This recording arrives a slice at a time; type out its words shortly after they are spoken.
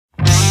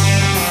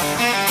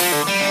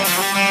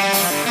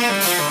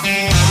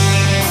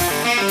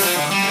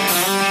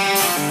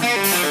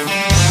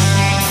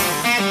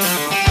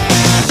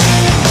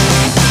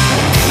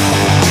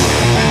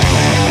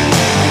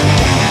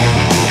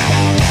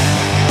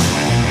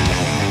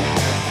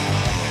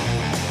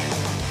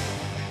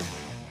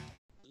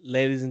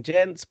Ladies and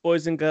gents,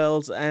 boys and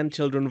girls, and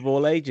children of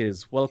all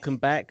ages, welcome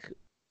back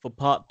for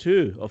part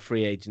two of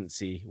Free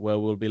Agency, where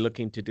we'll be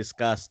looking to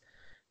discuss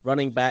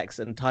running backs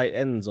and tight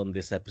ends on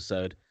this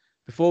episode.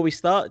 Before we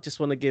start, just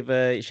want to give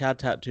a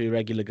shout out to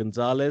Regular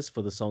Gonzalez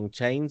for the song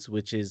Chains,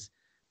 which is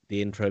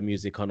the intro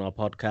music on our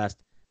podcast.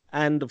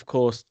 And of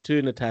course,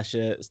 to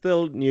Natasha,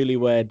 still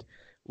newlywed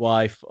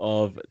wife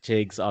of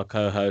Chigs, our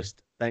co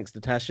host. Thanks,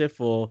 Natasha,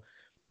 for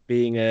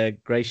being a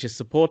gracious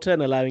supporter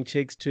and allowing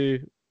Chigs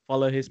to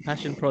follow his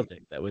passion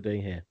project that we're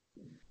doing here.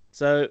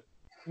 So,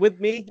 with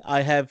me, I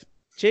have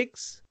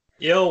Chigs,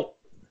 Yo,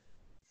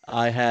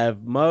 I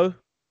have Mo,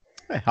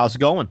 Hey, how's it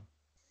going?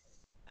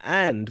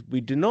 and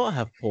we do not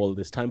have Paul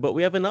this time, but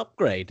we have an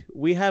upgrade.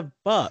 We have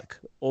Buck,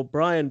 or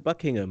Brian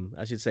Buckingham,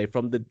 I should say,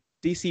 from the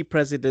DC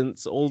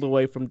Presidents all the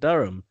way from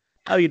Durham.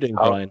 How are you doing,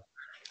 Brian?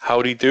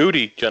 Howdy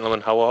doody, gentlemen.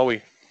 How are we?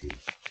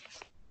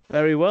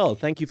 Very well.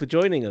 Thank you for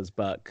joining us,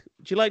 Buck.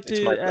 Would you like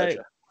It's my to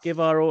pleasure. give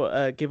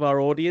our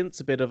audience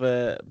a bit of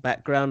a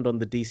background on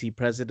the DC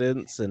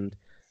Presidents and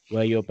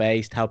where you're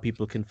based, how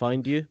people can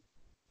find you?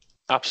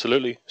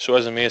 Absolutely. So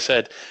as Amir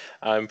said,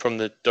 I'm from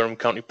the Durham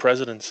County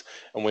Presidents,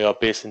 and we are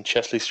based in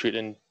Chesley Street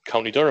in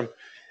County Durham.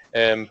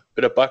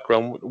 Bit of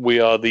background: we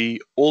are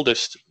the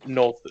oldest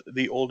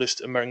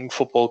American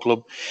football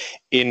club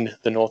in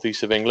the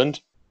northeast of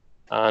England.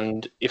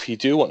 And if you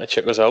do want to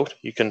check us out,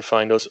 you can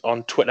find us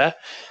on Twitter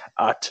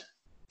at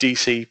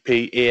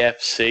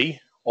DCPAFC,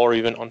 or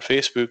even on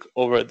Facebook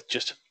over at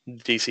just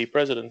DC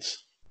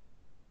Presidents.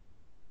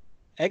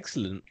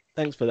 Excellent.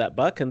 Thanks for that,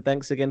 Buck, and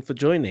thanks again for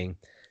joining.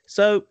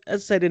 So,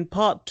 as I said, in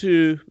part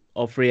two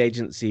of Free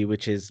Agency,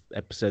 which is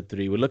episode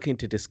 3, we're looking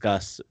to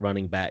discuss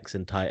running backs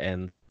and tight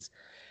ends.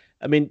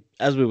 I mean,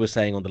 as we were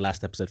saying on the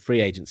last episode,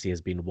 Free Agency has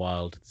been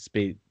wild. There's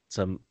been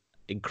some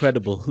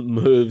incredible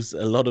moves,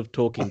 a lot of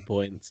talking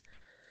points,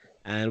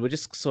 and we're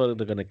just sort of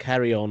going to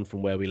carry on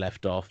from where we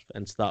left off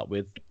and start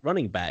with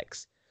running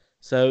backs.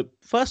 So,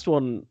 first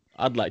one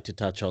I'd like to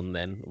touch on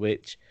then,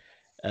 which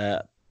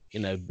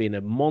been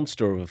a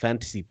monster of a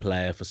fantasy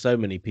player for so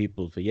many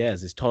people for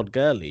years, is Todd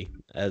Gurley.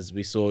 As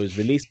we saw, he was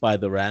released by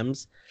the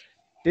Rams,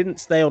 didn't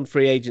stay on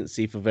free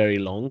agency for very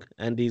long,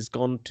 and he's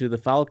gone to the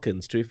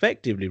Falcons to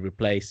effectively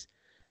replace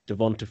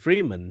Devonta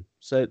Freeman.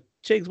 So,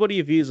 Chigs, what are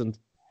your views on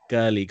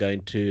Gurley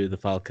going to the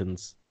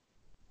Falcons?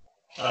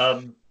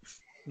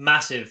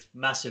 massive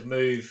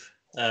move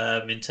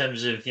in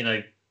terms of,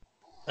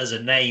 as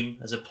a name,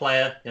 as a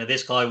player.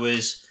 This guy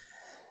was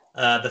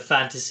the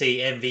fantasy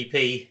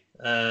MVP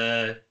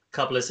a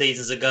couple of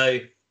seasons ago.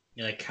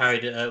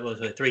 Carried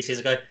 3 seasons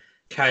ago,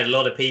 carried a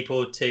lot of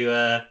people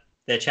to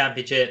their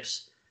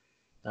championships.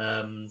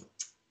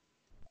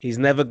 He's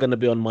never going to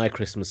be on my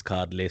Christmas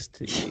card list.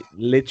 He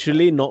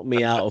literally knocked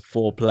me out of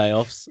 4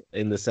 playoffs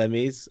in the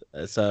semis.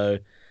 So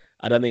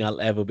I don't think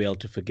I'll ever be able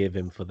to forgive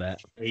him for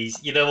that.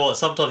 You know what?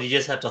 Sometimes you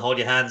just have to hold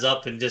your hands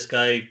up and just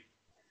go,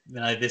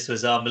 this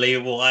was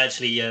unbelievable. I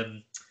actually,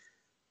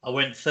 I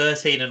went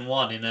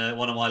 13-1 in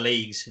one of my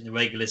leagues in the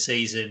regular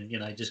season.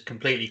 Just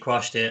completely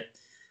crushed it,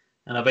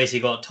 and I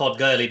basically got Todd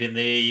Gurley in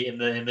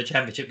the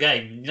championship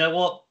game. You know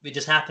what? It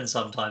just happens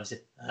sometimes.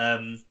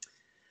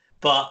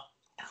 But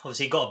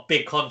obviously got a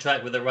big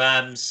contract with the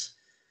Rams.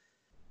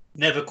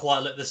 Never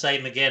quite looked the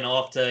same again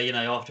after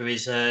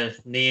his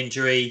knee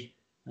injury.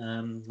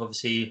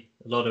 Obviously,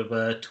 a lot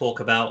of talk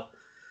about,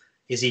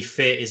 is he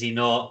fit? Is he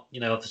not?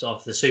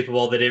 After the Super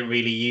Bowl, they didn't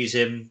really use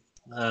him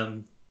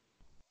when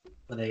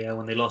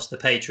they lost the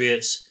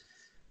Patriots.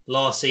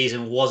 Last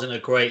season wasn't a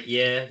great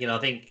year. I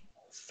think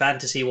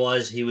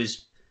fantasy-wise, he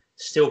was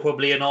still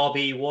probably an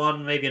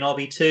RB1, maybe an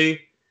RB2,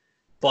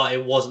 but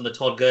it wasn't the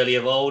Todd Gurley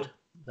of old.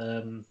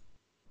 It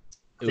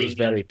was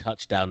very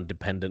touchdown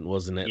dependent,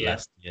 wasn't it? Yeah.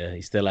 Last year,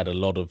 he still had a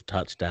lot of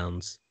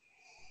touchdowns.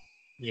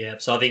 Yeah,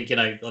 so I think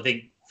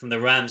from the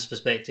Rams'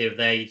 perspective,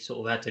 they sort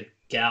of had to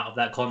get out of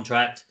that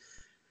contract.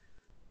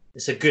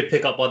 It's a good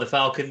pickup by the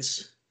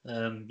Falcons.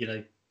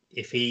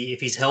 If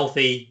he's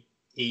healthy,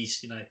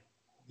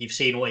 you've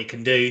seen what he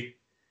can do.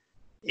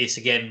 It's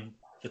again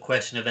the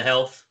question of the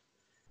health.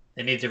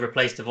 They need to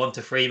replace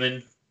Devonta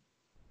Freeman.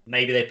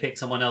 Maybe they pick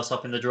someone else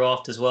up in the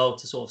draft as well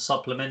to sort of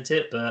supplement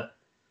it, but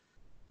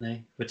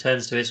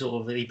returns to his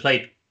he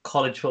played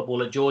college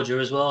football at Georgia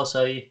as well,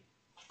 so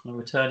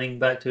returning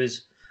back to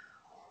his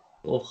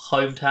sort of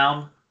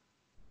hometown.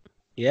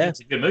 Yeah, It's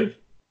a good move.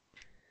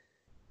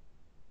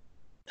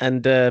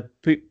 and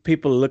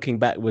people looking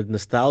back with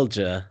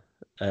nostalgia,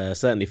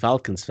 certainly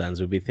Falcons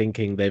fans would be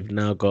thinking they've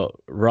now got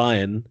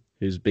Ryan,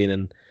 who's been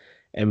an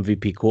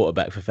MVP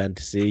quarterback for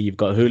fantasy. You've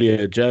got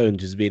Julio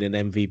Jones, who's been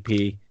an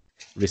MVP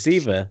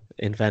receiver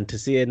in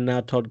fantasy, and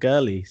now Todd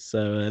Gurley. So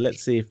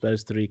let's see if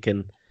those 3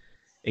 can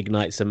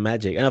ignite some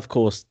magic. And of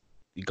course,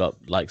 you got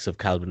likes of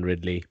Calvin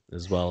Ridley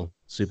as well,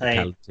 super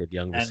talented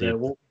young receiver.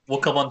 And we'll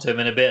come on to him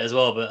in a bit as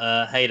well,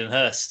 but Hayden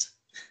Hurst.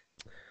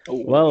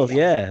 Well,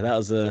 yeah, that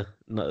was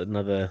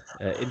another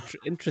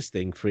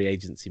interesting free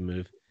agency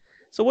move.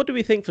 So what do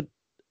we think for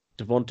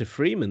Devonta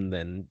Freeman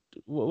then?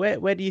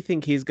 Where do you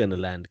think he's going to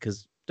land?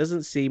 Because it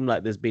doesn't seem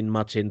like there's been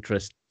much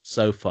interest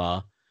so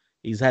far.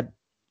 He's had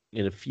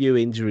a few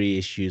injury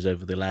issues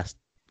over the last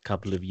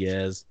couple of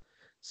years.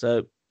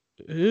 So,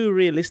 who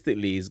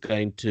realistically is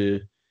going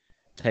to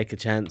take a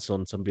chance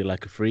on somebody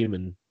like a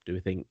Freeman? Do we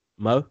think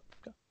Mo?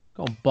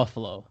 Go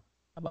Buffalo.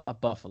 How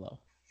about Buffalo?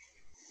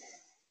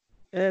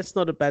 Yeah, it's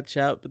not a bad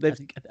shout, but they've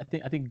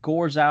I think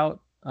Gore's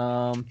out.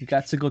 You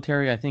got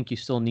Singletary. I think you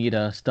still need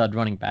a stud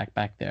running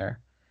back there.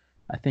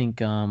 I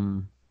think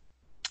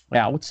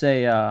I would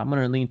say I'm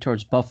gonna lean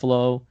towards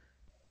Buffalo.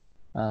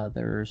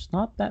 There's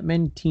not that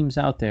many teams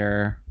out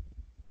there.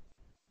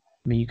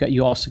 I mean,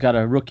 you also got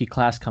a rookie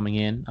class coming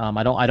in.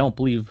 I don't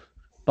believe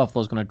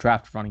Buffalo's going to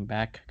draft running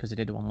back because they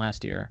did one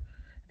last year.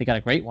 They got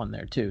a great one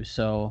there too.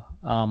 So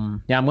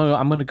I'm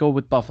gonna go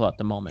with Buffalo at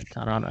the moment.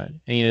 I don't know.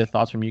 Any other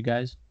thoughts from you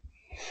guys?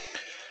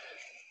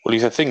 Well,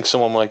 I think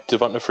someone like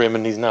Devonta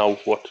Freeman, he's now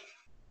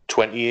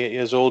 28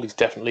 years old. He's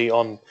definitely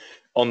on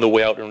the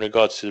way out in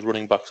regards to his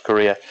running back's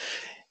career.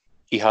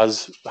 He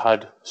has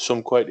had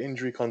some quite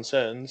injury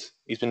concerns.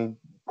 He's been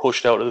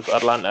pushed out of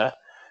Atlanta.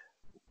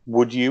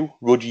 Would you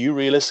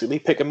realistically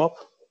pick him up?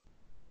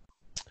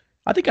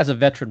 I think as a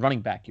veteran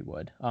running back, you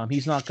would.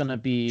 He's not going to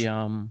be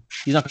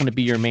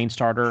your main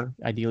starter.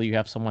 Ideally, you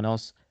have someone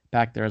else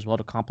back there as well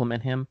to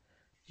complement him.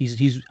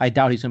 I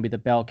doubt he's going to be the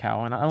bell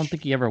cow, and I don't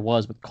think he ever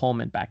was with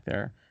Coleman back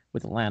there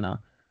with Atlanta.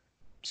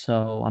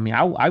 So I mean,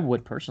 I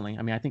would personally.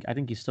 I mean, I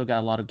think he's still got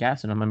a lot of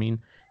gas in him. I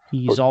mean,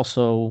 he's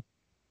also,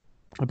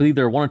 I believe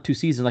there are 1 or 2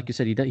 seasons, like you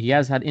said, he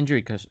has had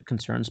injury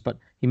concerns, but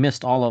he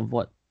missed all of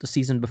the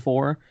season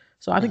before.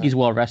 So I think he's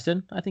well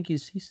rested. I think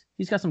he's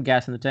got some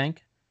gas in the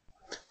tank.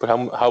 But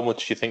how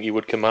much do you think he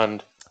would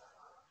command?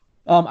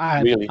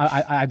 Really?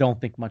 I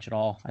don't think much at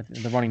all.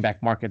 The running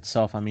back market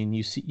itself. I mean,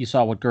 you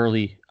saw what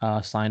Gurley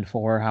signed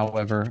for.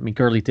 However, I mean,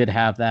 Gurley did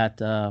have that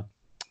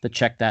the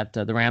check that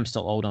the Rams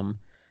still owed him.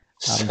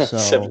 So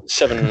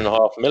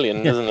 $7.5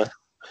 million, isn't it?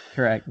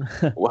 Correct.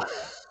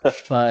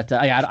 But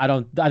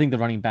I think the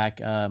running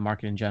back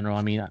market in general.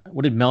 I mean,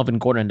 what did Melvin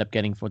Gordon end up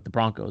getting for the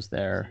Broncos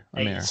there?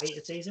 Eight a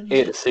season.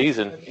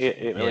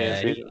 $8 million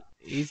a season.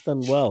 He's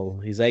done well.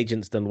 His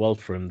agent's done well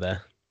for him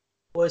there.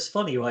 Well, it's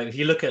funny, right? If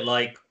you look at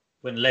like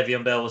when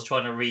Le'Veon Bell was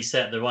trying to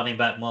reset the running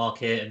back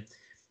market, and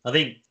I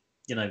think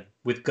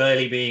with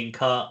Gurley being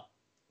cut,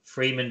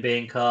 Freeman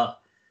being cut,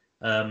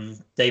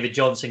 David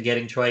Johnson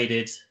getting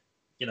traded,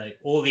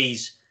 all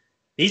these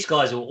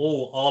guys will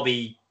all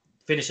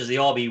finish as the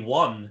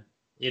RB1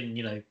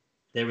 in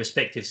their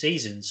respective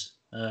seasons.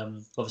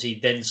 Obviously,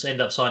 then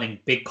end up signing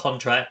big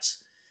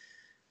contracts,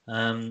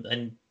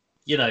 and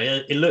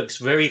it looks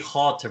very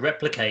hard to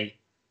replicate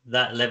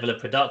that level of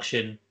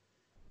production.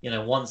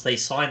 Once they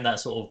sign that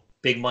sort of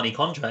big money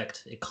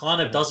contract, it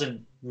kind of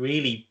doesn't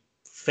really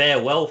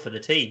fare well for the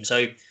team.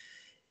 So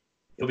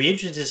it'll be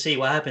interesting to see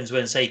what happens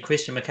when, say,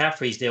 Christian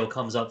McCaffrey's deal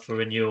comes up for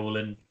renewal,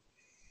 and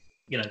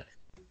I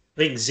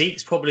think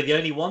Zeke's probably the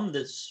only one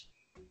that's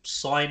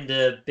signed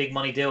a big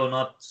money deal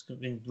not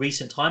in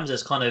recent times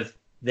that's kind of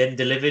then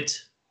delivered.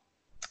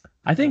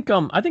 I think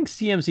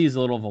CMC is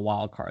a little of a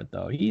wild card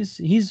though.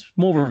 He's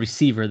more of a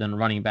receiver than a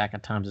running back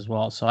at times as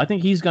well. So I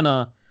think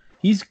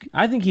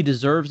I think he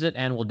deserves it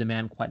and will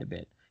demand quite a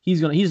bit. He's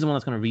the one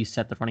that's gonna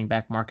reset the running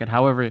back market.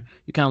 However,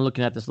 you're kind of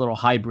looking at this little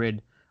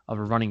hybrid of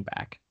a running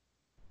back.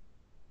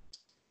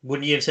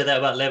 Wouldn't you have said that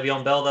about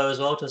Le'Veon Bell though as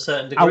well to a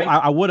certain degree?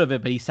 I would have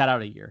it, but he sat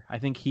out a year. I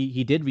think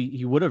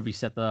he would have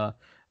reset the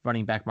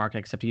running back market,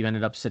 except he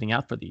ended up sitting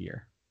out for the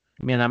year.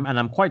 I mean,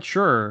 I'm quite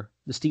sure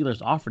the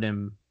Steelers offered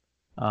him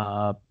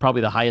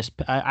probably the highest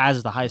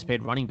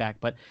paid running back,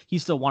 but he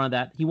still wanted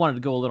that. He wanted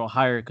to go a little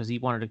higher because he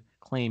wanted to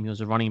claim he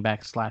was a running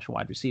back /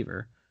 wide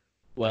receiver.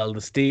 Well, the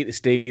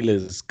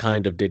Steelers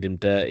kind of did him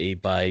dirty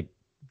by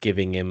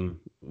giving him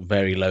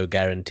very low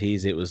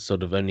guarantees. It was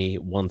sort of only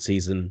 1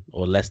 season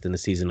or less than a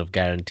season of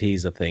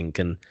guarantees, I think,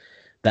 and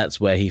that's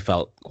where he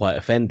felt quite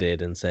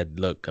offended and said,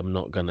 "Look, I'm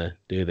not gonna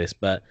do this."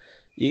 But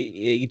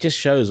it just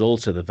shows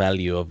also the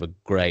value of a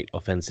great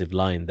offensive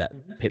line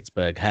that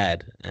Pittsburgh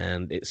had,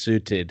 and it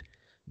suited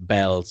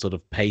Bell's sort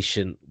of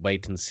patient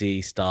wait and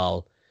see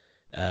style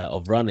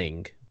of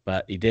running,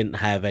 but he didn't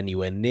have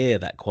anywhere near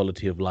that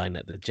quality of line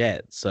at the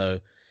Jets. So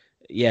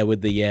yeah,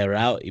 with the year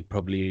out, he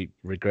probably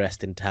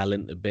regressed in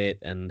talent a bit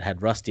and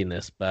had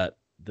rustiness, but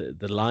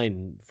the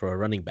line for a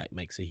running back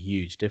makes a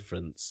huge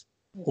difference.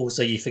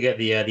 Also, you forget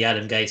the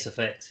Adam Gase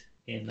effect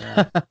in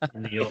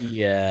New York.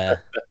 Yeah,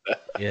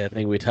 I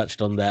think we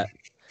touched on that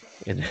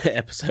in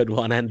episode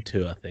 1 and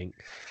 2, I think.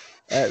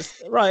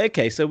 Right,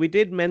 okay, so we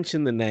did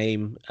mention the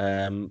name.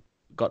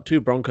 Got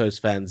 2 Broncos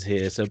fans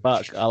here. So,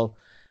 Buck, I'll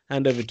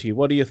hand over to you.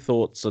 What are your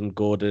thoughts on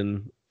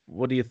Gordon?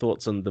 What are your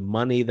thoughts on the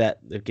money that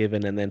they've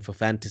given? And then for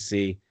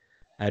fantasy,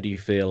 how do you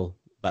feel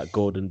about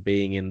Gordon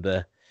being in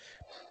the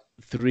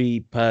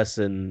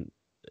 3-person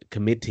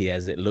committee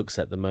as it looks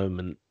at the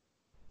moment?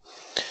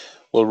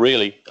 Well,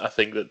 really, I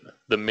think that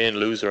the main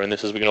loser in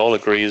this, as we can all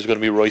agree, is going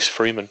to be Royce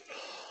Freeman.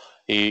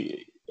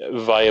 He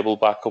viable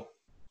backup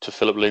to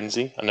Philip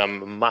Lindsay, and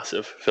I'm a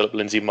massive Philip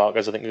Lindsay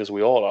markers, I think, as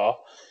we all are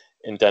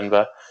in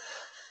Denver.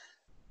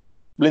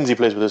 Lindsay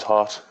plays with his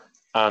heart,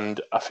 and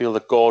I feel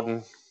that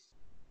Gordon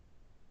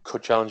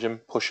could challenge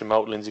him, push him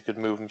out. Lindsay could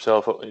move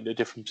himself up into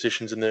different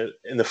positions in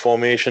the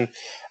formation,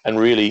 and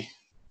really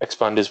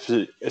expand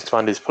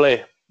his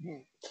play.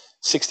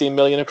 16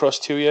 million across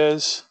 2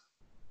 years.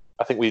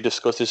 I think we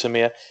discussed this,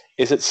 Amir.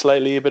 Is it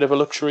slightly a bit of a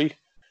luxury?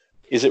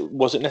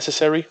 Was it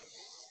necessary?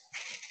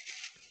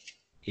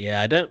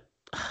 Yeah, I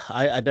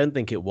don't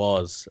think it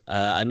was.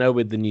 I know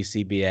with the new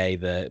CBA,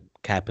 the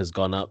cap has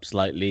gone up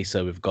slightly,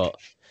 so we've got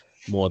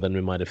more than we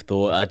might have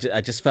thought.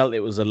 I just felt it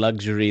was a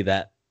luxury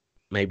that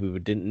maybe we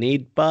didn't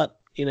need, but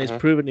he's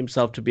proven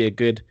himself to be a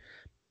good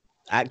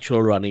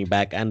actual running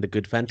back and a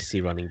good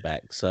fantasy running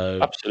back. So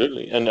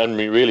absolutely, and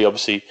really,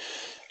 obviously,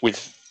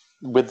 with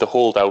the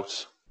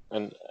holdouts,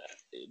 and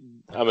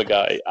I'm a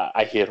guy,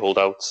 I hate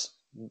holdouts.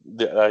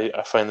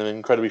 I find them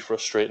incredibly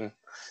frustrating.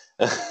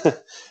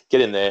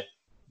 Get in there,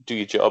 do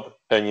your job,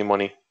 earn your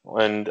money.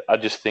 And I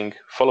just think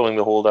following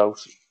the holdout,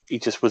 he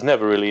just was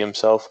never really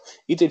himself.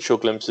 He did show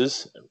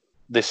glimpses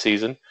this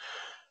season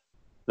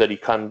that he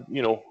can,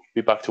 be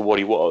back to what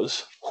he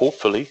was.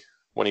 Hopefully,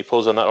 when he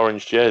pulls on that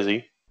orange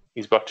jersey,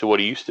 he's back to what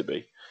he used to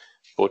be.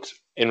 But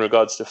in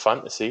regards to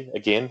fantasy,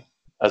 again,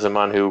 as a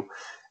man who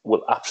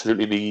will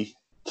absolutely be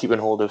keeping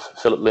hold of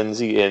Philip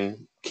Lindsay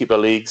in keeper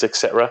leagues,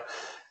 etc.,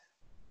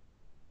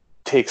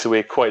 takes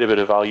away quite a bit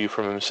of value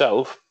from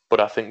himself, but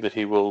I think that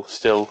he will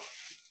still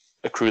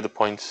accrue the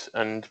points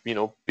and,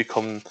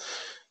 become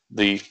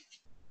the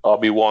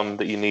RB1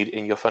 that you need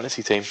in your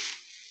fantasy team.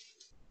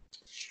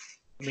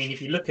 I mean,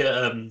 if you look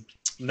at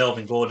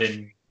Melvin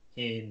Gordon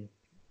in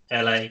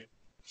LA,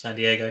 San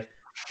Diego,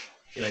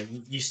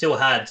 you still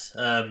had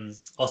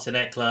Austin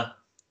Eckler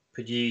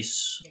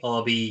produce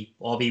RB1,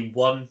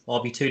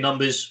 RB2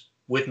 numbers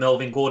with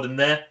Melvin Gordon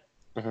there.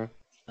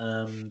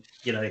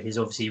 His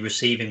obviously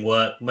receiving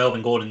work.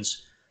 Melvin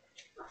Gordon's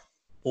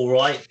all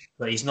right,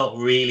 but he's not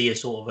really a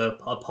sort of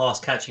a pass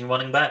catching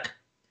running back.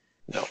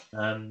 No.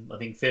 I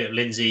think Philip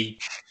Lindsay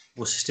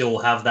will still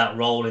have that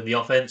role in the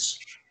offense.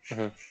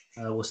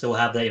 Will still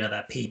have that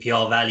that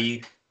PPR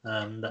value,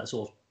 that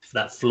sort of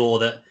that floor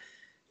that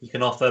he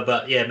can offer.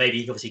 But yeah, maybe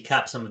he can obviously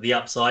cap some of the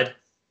upside.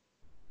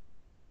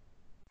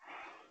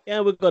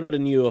 Yeah, we've got a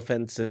new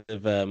offensive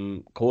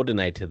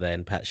coordinator there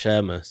in Pat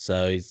Shermer,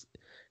 so he's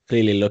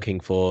clearly looking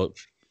for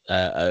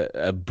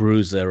a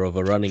bruiser of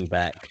a running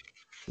back,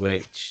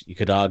 which you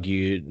could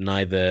argue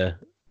neither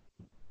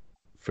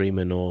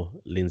Freeman or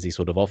Lindsay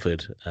sort of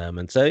offered.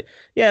 And so,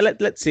 yeah,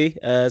 let's see.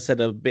 Said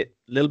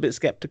little bit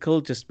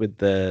skeptical just with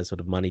the sort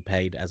of money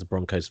paid as a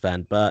Broncos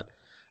fan, but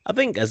I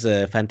think as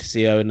a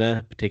fantasy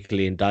owner,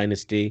 particularly in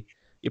Dynasty,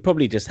 you're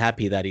probably just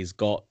happy that he's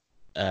got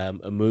a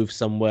move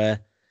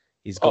somewhere.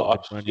 He's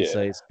got the money,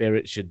 so his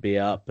spirit should be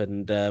up,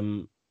 and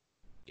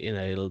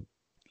he'll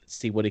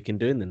see what he can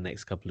do in the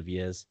next couple of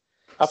years.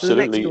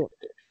 Absolutely.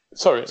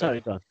 Sorry,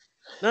 go on.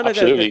 No,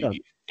 absolutely. Go.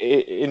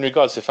 In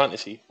regards to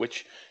fantasy,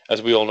 which,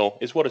 as we all know,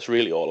 is what it's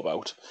really all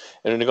about.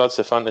 And in regards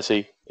to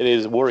fantasy, it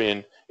is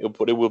worrying,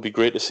 but it will be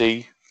great to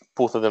see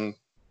both of them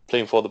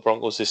playing for the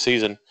Broncos this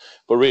season.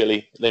 But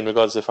really, in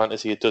regards to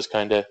fantasy, it does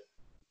kind of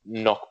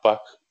knock back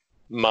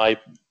my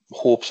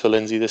hopes for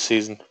Lindsay this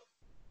season.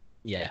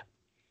 Yeah.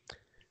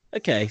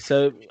 Okay,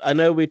 so I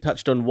know we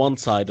touched on one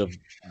side of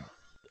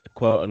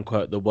quote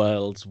unquote the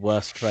world's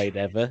worst trade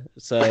ever.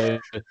 So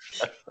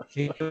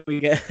here we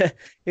get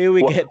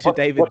to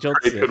David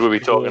Johnson. What could we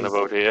be talking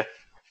about here?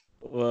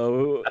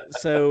 Well,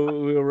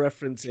 so we were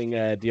referencing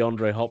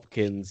DeAndre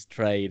Hopkins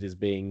trade as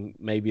being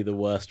maybe the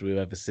worst we've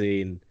ever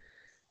seen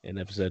in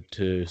episode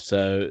 2.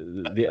 So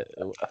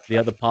the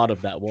other part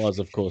of that was,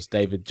 of course,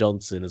 David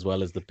Johnson as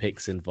well as the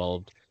picks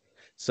involved.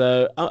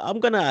 So I'm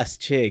going to ask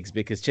Chigs,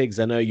 because Chigs,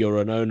 I know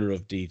you're an owner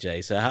of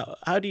DJ. So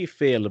how do you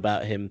feel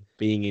about him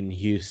being in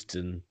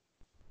Houston?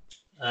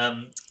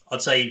 I'd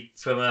say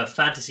from a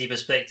fantasy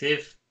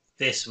perspective,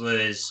 this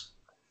was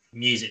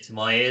music to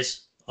my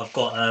ears. I've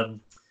got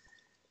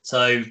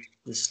so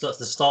the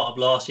start of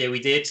last year I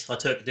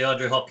took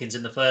DeAndre Hopkins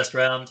in the first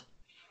round.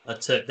 I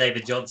took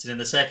David Johnson in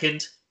the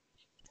second.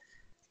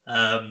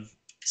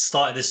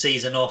 Started the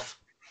season off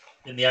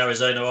in the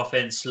Arizona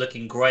offense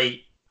looking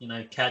great.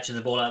 Catching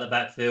the ball out of the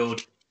backfield.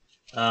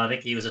 I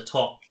think he was a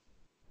top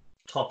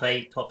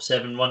 8, top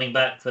 7 running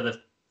back for the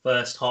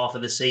first half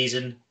of the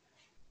season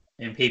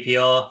in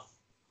PPR.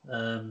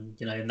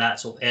 In that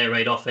sort of air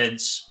raid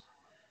offense.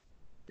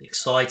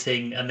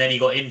 Exciting. And then he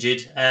got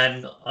injured,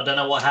 and I don't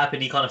know what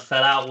happened. He kind of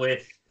fell out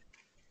with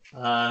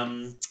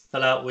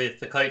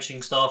the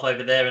coaching staff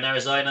over there in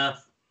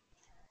Arizona.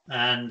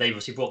 And they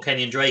obviously brought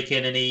Kenyon Drake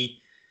in, and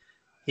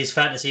his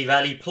fantasy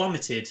value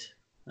plummeted.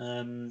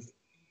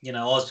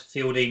 I was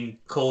fielding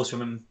calls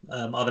from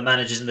other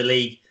managers in the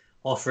league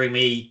offering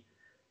me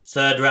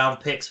 3rd round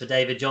picks for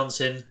David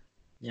Johnson,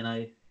 and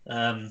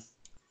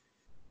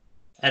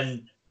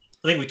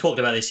I think we talked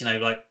about this,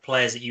 like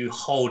players that you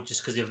hold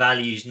just because your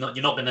values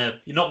you're not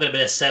gonna be able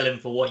to sell him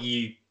for what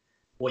you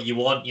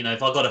want.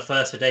 If I got a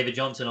first for David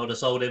Johnson, I would have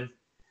sold him.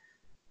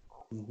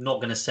 I'm not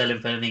going to sell him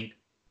for anything,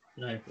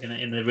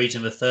 in the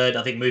region of a 3rd.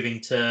 I think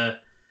moving to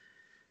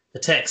the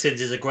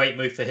Texans is a great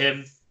move for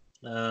him.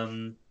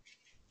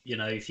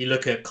 if you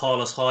look at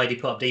Carlos Hyde, he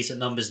put up decent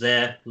numbers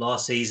there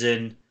last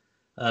season.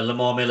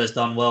 Lamar Miller's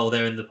done well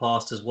there in the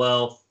past as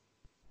well.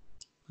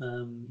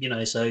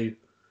 So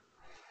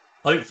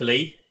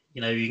hopefully,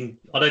 you can.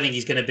 I don't think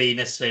he's going to be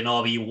necessarily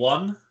an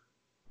RB1,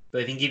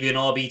 but if he can give you an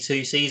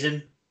RB2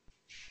 season,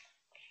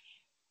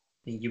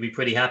 I think you'll be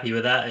pretty happy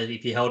with that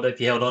if you held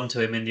on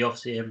to him in the off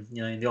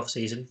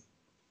season.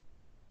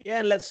 Yeah,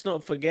 and let's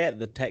not forget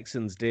the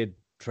Texans did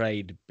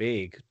trade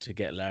big to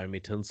get Laramie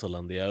Tunsil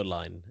on the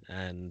O-line,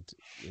 and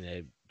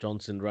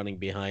Johnson running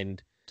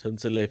behind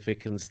Tunsil, if he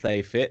can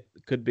stay fit,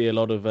 could be a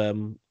lot of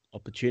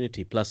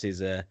opportunity. Plus,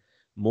 he's a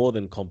more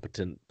than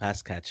competent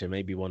pass catcher,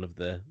 maybe one of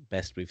the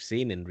best we've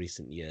seen in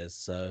recent years.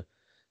 So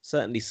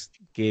certainly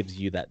gives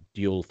you that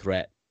dual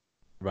threat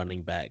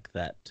running back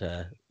that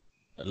a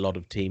lot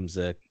of teams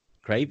are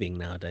craving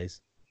nowadays.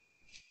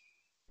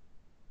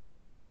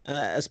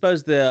 I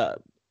suppose they're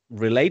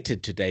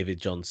related to David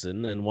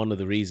Johnson, and one of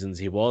the reasons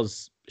he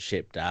was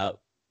shipped out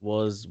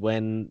was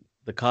when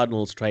the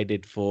Cardinals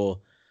traded for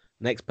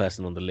next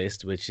person on the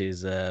list, which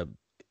is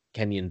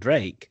Kenyon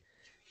Drake.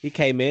 He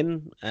came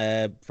in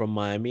from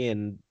Miami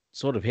and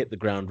sort of hit the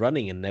ground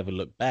running and never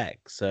looked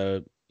back.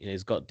 So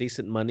he's got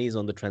decent monies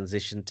on the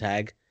transition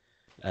tag.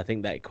 I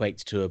think that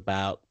equates to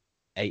about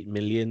 $8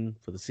 million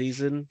for the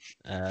season,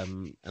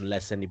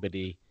 unless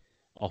anybody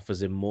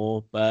offers him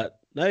more. But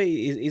no,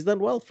 he's done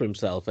well for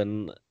himself.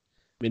 And I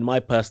mean,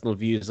 my personal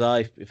views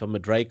are, if I'm a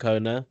Drake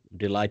owner, I'm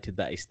delighted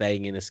that he's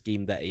staying in a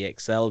scheme that he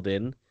excelled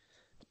in.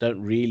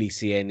 Don't really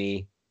see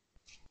any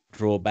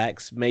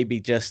drawbacks. Maybe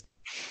just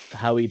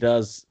how he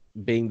does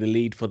being the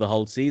lead for the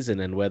whole season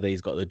and whether he's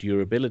got the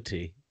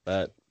durability.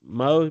 But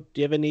Mo, do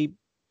you have any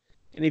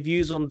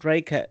views on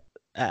Drake at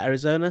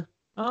Arizona?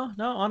 Oh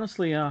no,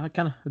 honestly, I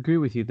kind of agree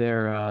with you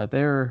there.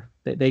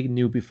 They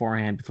knew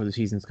beforehand, before the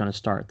season's going to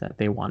start, that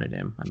they wanted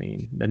him. I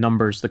mean,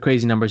 the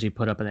crazy numbers he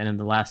put up at the end of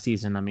the last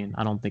season. I mean,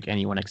 I don't think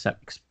anyone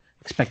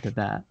expected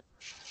that.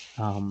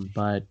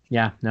 But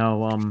yeah,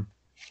 no, I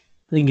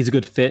think he's a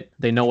good fit.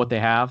 They know what they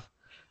have,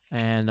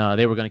 and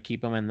they were going to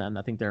keep him. And then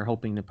I think they're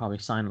hoping to probably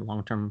sign a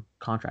long-term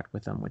contract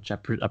with him, which I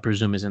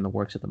presume is in the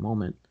works at the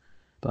moment.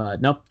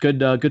 But no,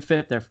 good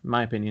fit there, in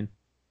my opinion.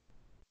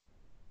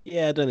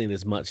 Yeah, I don't think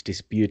there's much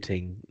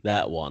disputing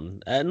that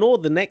one, nor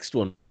the next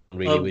one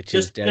really, which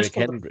is Derrick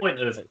Henry.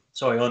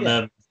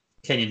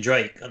 Kenyon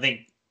Drake. I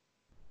think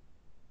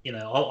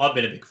I've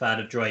been a big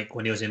fan of Drake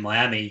when he was in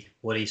Miami.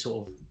 When he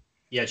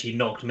actually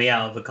knocked me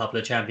out of a couple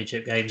of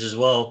championship games as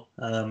well.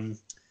 So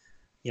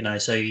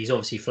he's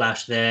obviously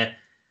flashed there.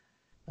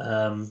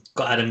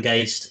 Got Adam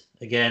Gase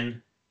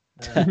again.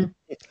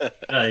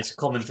 It's a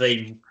common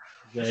theme.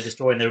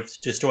 Destroying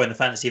the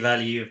fantasy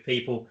value of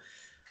people.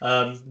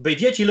 But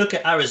if you actually look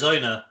at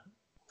Arizona,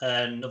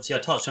 and obviously I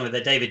touched on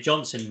with David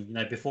Johnson,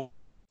 before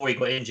he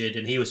got injured,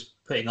 and he was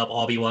putting up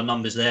RB1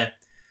 numbers there.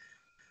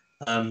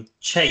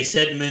 Chase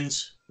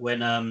Edmonds,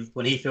 when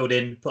he filled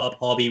in, put up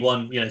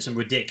RB1, some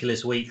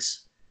ridiculous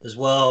weeks as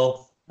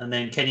well. And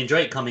then Kenyon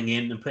Drake coming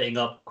in and putting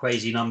up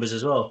crazy numbers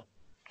as well.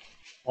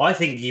 I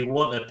think you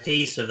want a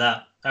piece of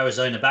that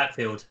Arizona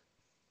backfield.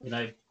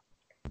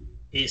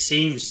 It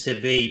seems to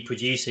be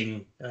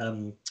producing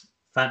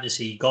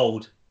fantasy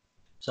gold.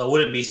 So I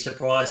wouldn't be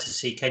surprised to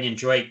see Kenyon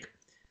Drake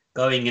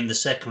going in the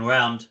second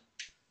round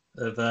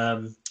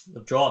of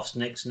drafts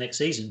next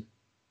season.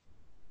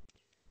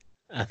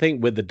 I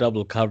think with the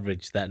double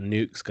coverage that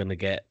Nuke's going to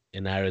get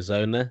in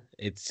Arizona,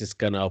 it's just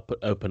going to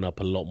open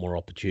up a lot more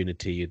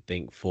opportunity, you'd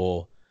think,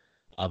 for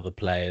other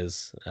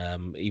players,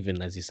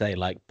 even, as you say,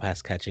 like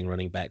pass-catching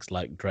running backs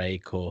like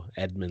Drake or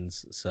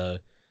Edmonds. So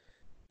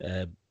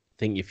I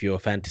think if you're a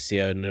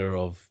fantasy owner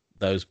of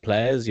those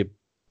players, you're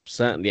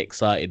certainly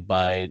excited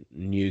by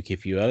Nuke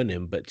if you own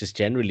him, but just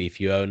generally, if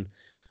you own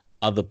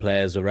other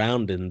players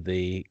around in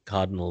the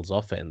Cardinals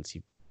offense,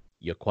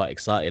 you're quite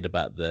excited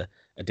about the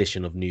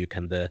addition of Nuke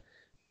and the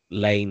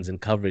lanes and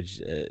coverage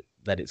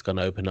that it's going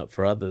to open up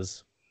for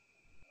others.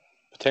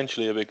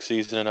 Potentially a big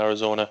season in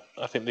Arizona.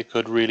 I think they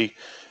could really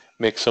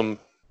make some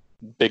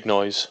big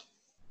noise.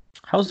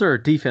 How's their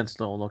defense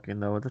though looking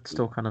though? That's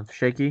still kind of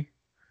shaky.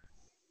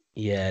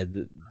 Yeah,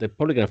 they're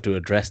probably going to have to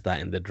address that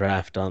in the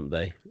draft, aren't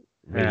they?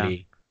 Really.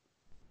 Yeah.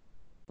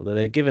 Although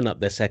they're giving up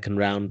their second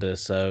rounder,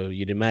 so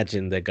you'd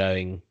imagine they're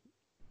going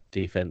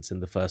defense in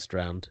the first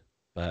round.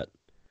 But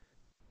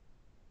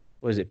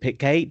what is it,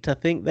 pick 8? I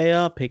think they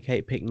are pick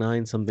 8, pick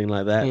 9, something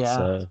like that. Yeah.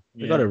 So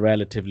they got a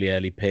relatively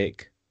early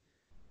pick,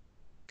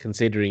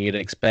 considering you'd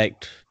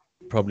expect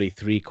probably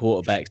 3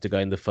 quarterbacks to go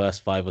in the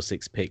first 5 or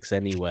 6 picks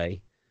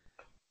anyway.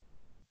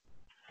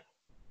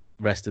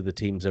 Rest of the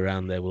teams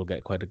around there will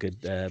get quite a good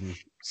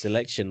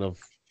selection of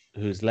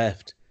who's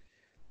left.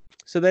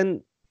 So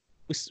then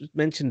we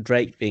mentioned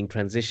Drake being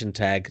transition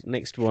tag.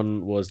 Next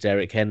one was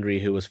Derrick Henry,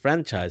 who was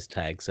franchise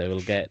tag. So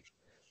he'll get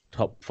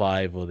top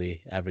 5 or the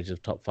average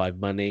of top 5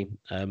 money.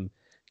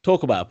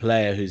 Talk about a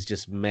player who's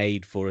just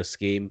made for a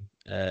scheme.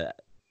 The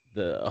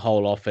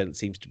whole offense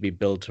seems to be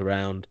built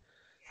around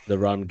the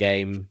run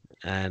game.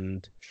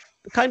 And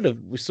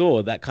we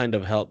saw that kind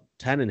of helped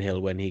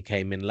Tannehill when he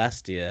came in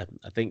last year.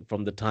 I think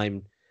from the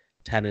time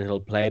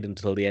Tannehill played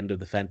until the end of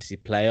the fantasy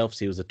playoffs.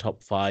 He was a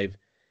top 5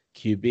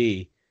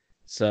 QB.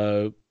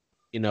 So,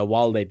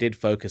 while they did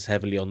focus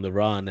heavily on the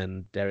run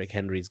and Derrick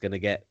Henry's going to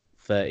get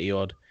 30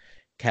 odd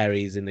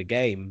carries in the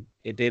game,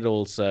 it did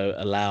also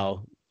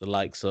allow the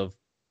likes of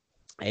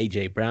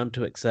AJ Brown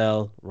to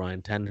excel,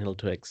 Ryan Tannehill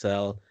to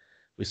excel.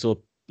 We saw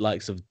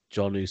likes of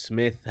Jonnu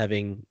Smith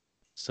having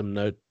some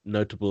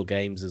notable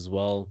games as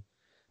well.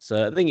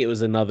 So I think it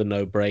was another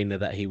no-brainer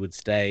that he would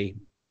stay.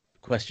 The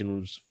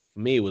question for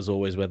me was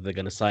always whether they're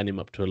going to sign him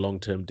up to a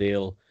long-term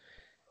deal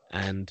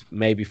and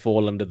maybe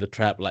fall under the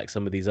trap like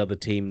some of these other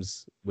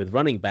teams with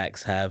running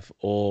backs have,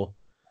 or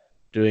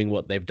doing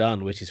what they've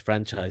done, which is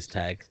franchise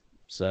tag.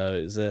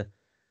 So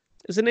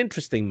it's an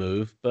interesting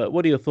move. But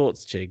what are your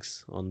thoughts,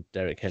 Chigs, on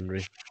Derrick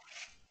Henry?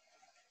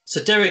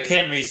 So Derrick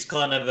Henry's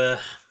kind of a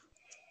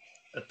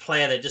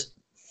player that just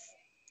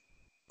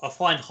I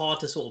find hard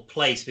to sort of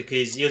place,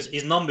 because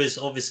his numbers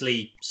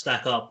obviously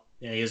stack up.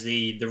 He was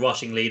the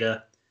rushing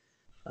leader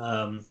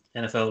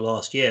NFL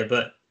last year,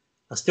 but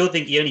I still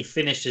think he only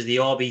finished as the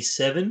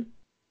RB7,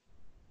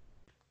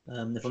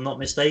 if I'm not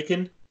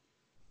mistaken.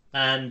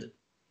 And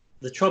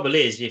the trouble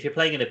is, if you're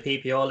playing in a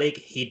PPR league,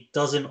 he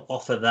doesn't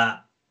offer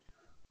that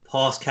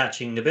pass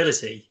catching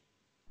ability.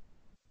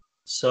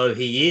 So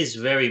he is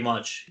very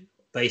much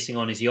basing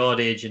on his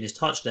yardage and his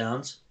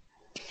touchdowns.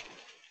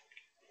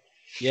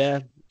 Yeah,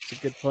 it's a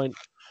good point.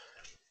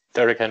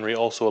 Derrick Henry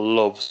also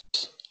loves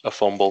a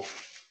fumble.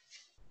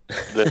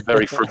 They're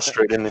very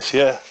frustrating this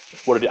year.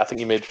 I think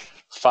he made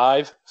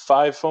five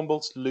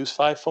fumbles, lose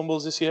 5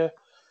 fumbles this year,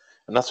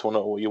 and that's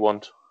not what you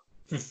want.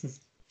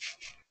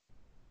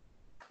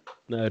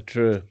 No,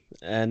 true.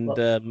 And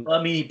I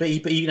mean, but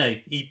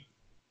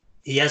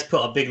he has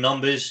put up big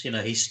numbers.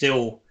 He's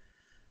still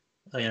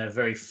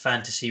very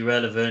fantasy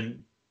relevant.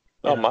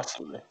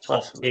 Massively.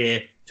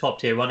 Top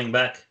tier running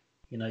back.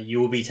 You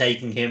will be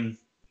taking him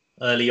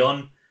early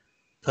on.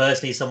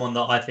 Personally, someone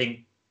that I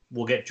think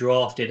will get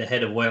drafted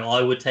ahead of where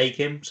I would take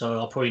him. So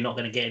I'm probably not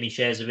going to get any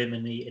shares of him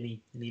in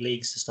any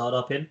leagues to start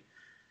up in.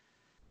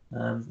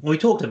 We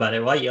talked about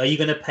it, right? Are you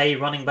going to pay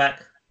running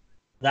back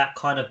that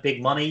kind of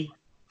big money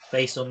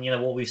based on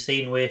what we've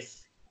seen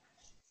with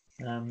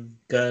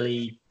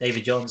Gurley,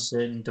 David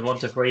Johnson,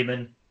 Devonta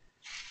Freeman?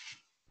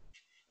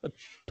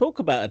 Talk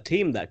about a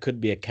team that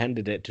could be a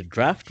candidate to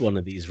draft one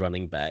of these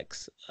running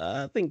backs.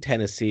 I think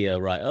Tennessee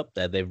are right up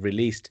there. They've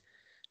released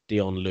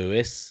Dion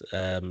Lewis,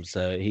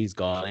 so he's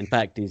gone. In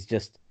fact, he's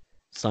just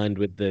signed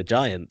with the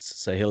Giants,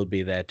 so he'll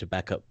be there to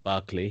back up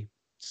Barkley.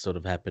 Sort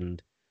of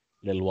happened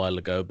a little while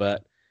ago,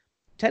 but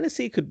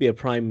Tennessee could be a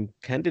prime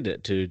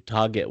candidate to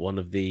target one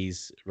of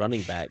these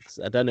running backs.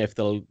 I don't know if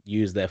they'll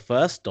use their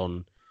first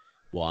on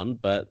one,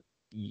 but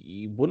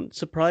it wouldn't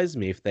surprise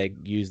me if they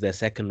use their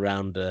second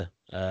rounder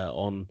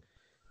on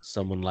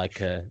someone like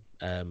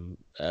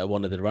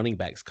one of the running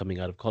backs coming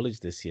out of college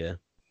this year.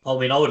 I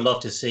mean, I would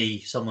love to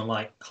see someone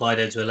like Clyde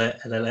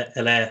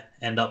Edwards-Helaire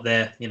end up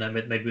there,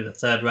 maybe with a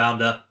third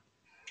rounder.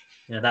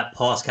 That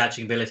pass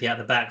catching ability at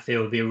the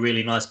backfield would be a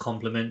really nice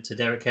compliment to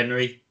Derrick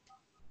Henry.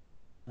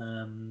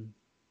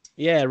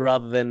 Yeah,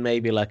 rather than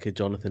maybe like a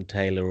Jonathan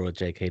Taylor or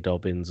J.K.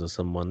 Dobbins or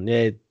someone.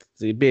 Yeah,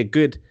 it'd be a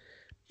good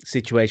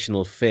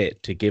situational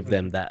fit to give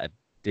them that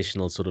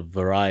additional sort of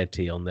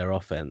variety on their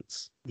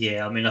offense.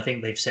 Yeah, I mean, I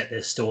think they've set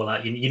their stall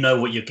out. You know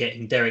what you're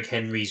getting. Derrick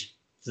Henry's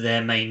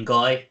their main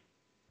guy.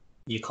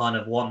 You kind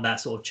of want that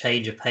sort of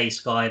change of pace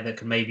guy that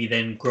can maybe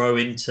then grow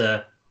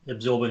into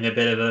absorbing a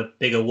bit of a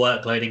bigger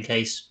workload in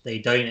case they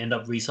don't end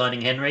up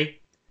re-signing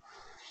Henry.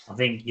 I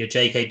think your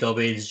J.K.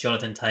 Dobbins,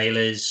 Jonathan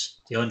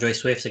Taylors, DeAndre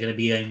Swifts are going to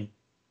be going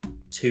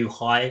too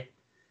high,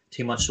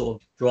 too much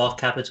sort of draft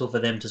capital for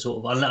them to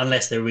sort of,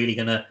 unless they're really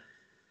going to,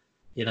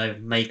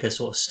 make a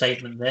sort of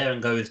statement there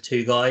and go with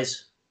 2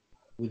 guys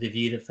with the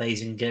view that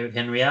phasing Derrick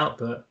Henry out.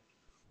 But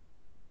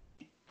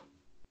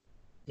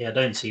yeah, I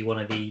don't see one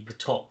of the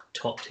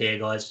top tier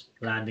guys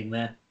landing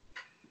there.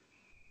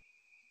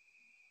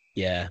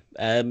 Yeah.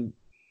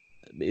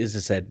 As I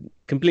said,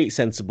 complete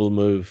sensible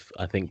move,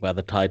 I think, by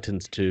the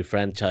Titans to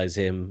franchise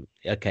him.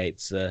 Okay,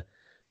 it's a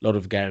lot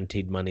of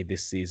guaranteed money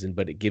this season,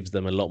 but it gives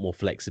them a lot more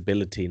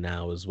flexibility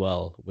now as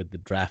well with the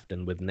draft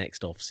and with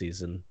next off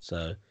season.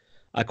 So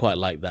I quite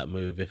like that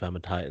move if I'm a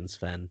Titans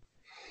fan.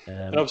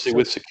 And obviously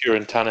with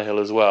securing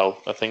Tannehill as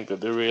well, I think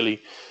that they're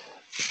really,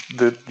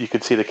 you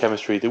could see the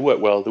chemistry. They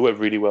work well. They work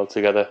really well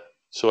together.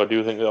 So I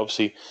do think that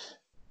obviously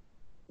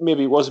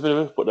maybe it was a bit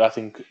of it, but I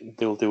think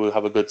they will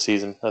have a good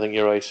season. I think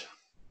you're right.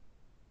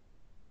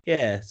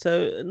 Yeah,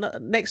 so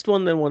next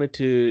one I wanted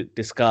to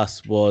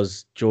discuss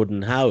was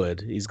Jordan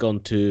Howard. He's gone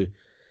to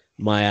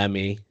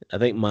Miami. I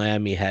think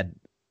Miami had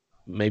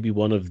maybe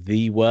one of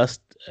the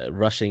worst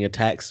rushing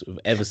attacks we've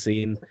ever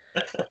seen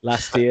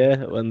last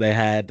year when they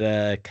had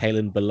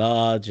Kalen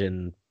Ballage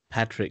and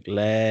Patrick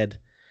Laird.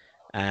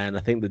 And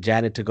I think the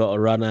janitor got a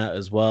run out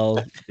as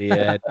well.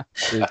 The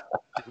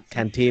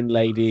canteen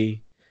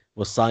lady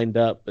was signed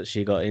up, but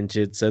she got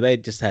injured. So they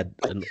just had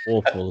an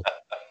awful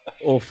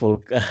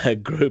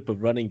group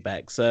of running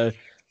backs. So,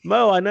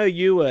 Mo, I know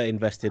you were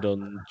invested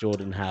on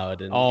Jordan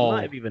Howard, and he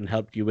might have even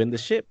helped you win the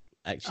ship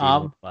actually in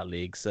one of our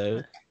leagues.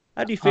 So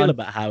how do you feel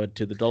about Howard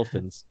to the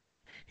Dolphins?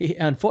 He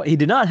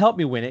did not help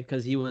me win it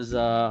because he was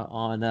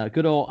on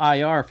good old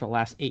IR for the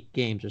last 8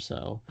 games or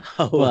so.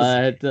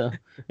 But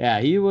yeah,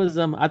 he was.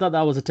 I thought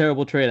that was a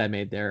terrible trade I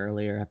made there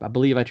earlier. I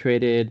believe I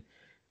traded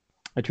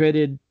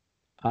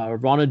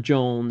Ronald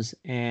Jones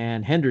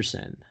and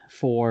Henderson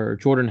for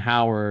Jordan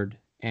Howard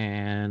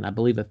and I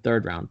believe a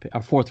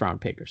 4th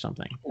round pick or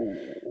something.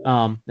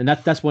 And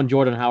that's when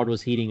Jordan Howard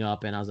was heating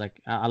up, and I was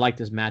like, I like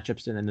this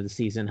matchups at the end of the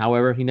season.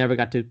 However, he never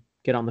got to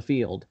get on the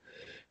field.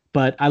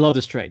 But I love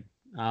this trade.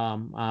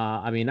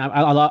 I mean,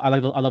 I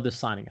love this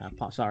signing.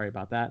 I'm sorry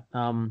about that.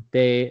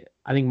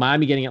 I think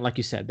Miami getting it, like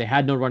you said, they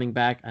had no running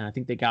back, and I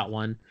think they got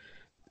one.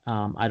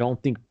 I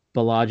don't think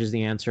Balaj is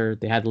the answer.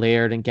 They had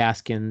Laird and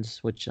Gaskins,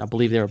 which I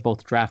believe they were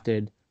both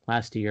drafted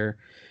last year.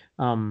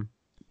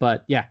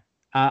 But yeah,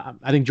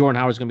 I think Jordan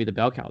Howard's going to be the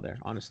bell cow there,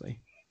 honestly.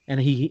 And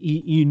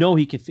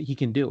he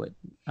can do it.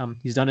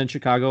 He's done it in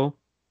Chicago.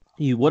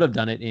 He would have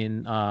done it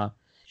in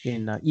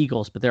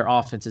Eagles, but their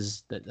offense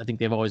is that I think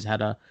they've always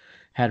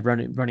had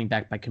running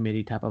back by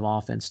committee type of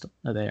offense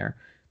there.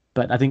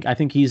 But I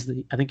think he's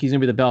going to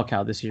be the bell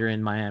cow this year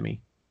in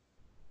Miami.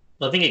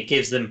 Well, I think it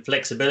gives them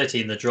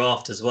flexibility in the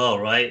draft as well,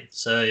 right?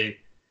 So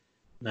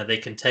they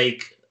can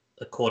take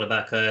a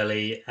quarterback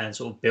early and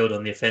sort of build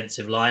on the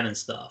offensive line and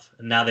stuff.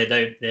 And now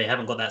they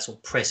haven't got that sort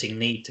of pressing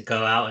need to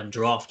go out and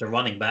draft a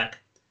running back.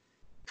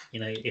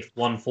 If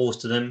one falls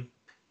to them,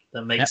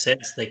 that makes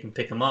sense. They can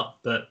pick them up.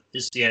 But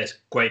it's a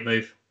great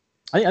move.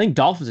 I think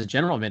Dolphins in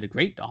general made a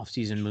great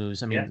offseason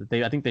moves. I mean,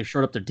 I think they've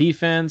shored up their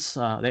defense.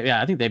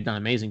 I think they've done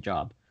an amazing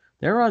job.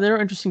 They're an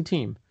interesting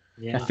team.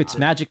 Yeah,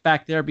 Fitzmagic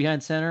back there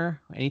behind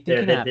center. Anything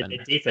can happen.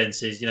 Their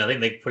defense is, I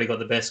think they've probably got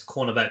the best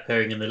cornerback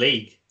pairing in the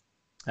league.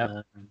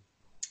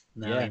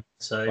 Yep.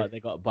 So they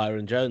got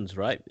Byron Jones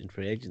right in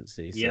free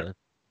agency. So. Yeah,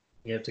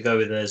 you have to go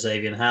with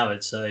Xavier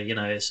Howard. So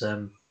it's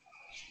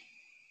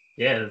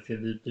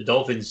the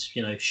Dolphins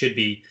should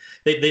be.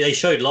 They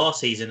showed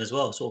last season as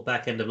well, sort of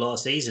back end of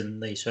last season.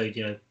 They showed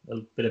a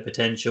bit of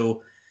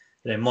potential.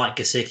 Mike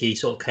Gesicki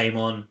sort of came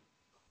on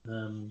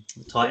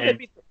tight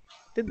end.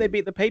 Didn't they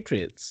beat the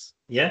Patriots?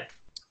 Yeah.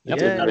 Yep.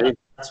 Yeah.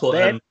 That's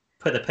what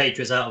put the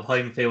Patriots out of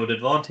home field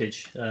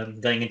advantage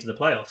going into the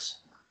playoffs.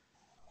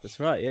 That's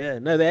right, yeah.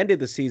 No, they ended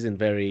the season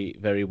very,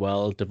 very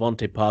well.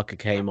 Devontae Parker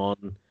came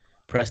on.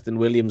 Preston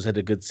Williams had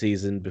a good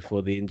season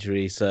before the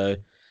injury. So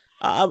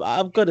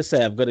I've got to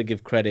say, I've got to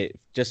give credit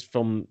just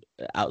from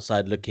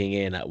outside looking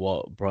in at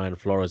what Brian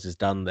Flores has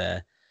done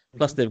there.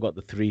 Plus, they've got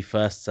the 3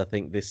 firsts, I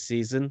think, this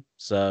season.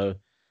 So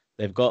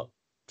they've got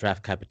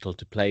draft capital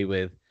to play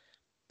with.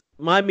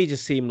 Miami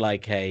just seemed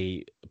like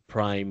a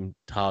prime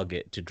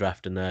target to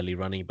draft an early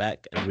running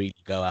back and really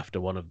go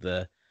after one of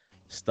the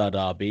stud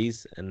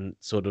RBs and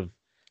sort of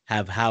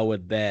have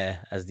Howard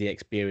there as the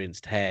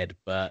experienced head.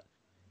 But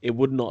it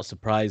would not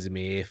surprise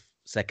me if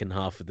second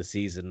half of the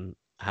season,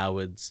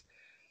 Howard's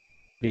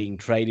being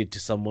traded to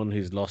someone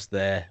who's lost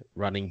their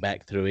running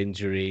back through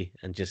injury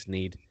and just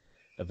need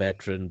a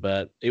veteran.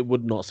 But it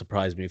would not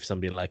surprise me if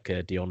somebody like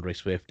DeAndre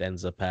Swift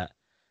ends up at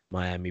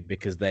Miami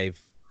because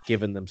they've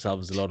given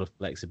themselves a lot of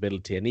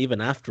flexibility. And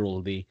even after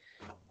all the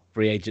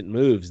free agent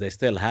moves, they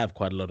still have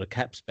quite a lot of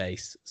cap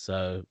space.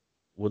 So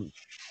wouldn't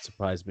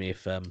surprise me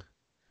if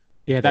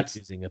that's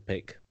using a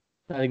pick.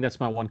 I think that's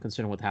my one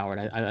concern with Howard.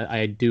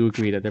 I do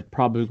agree that they're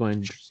probably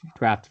going to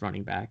draft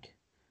running back.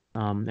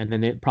 And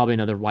then probably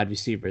another wide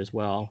receiver as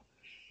well.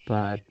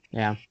 But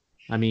yeah,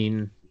 I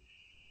mean,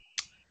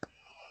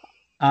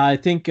 I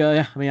think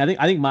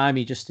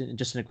Miami just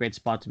in a great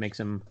spot to make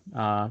some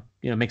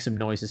make some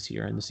noise this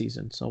year in the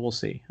season. So we'll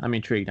see. I'm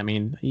intrigued. I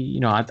mean,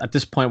 at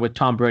this point with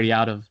Tom Brady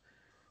out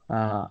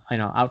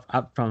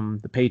from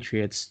the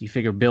Patriots, you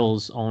figure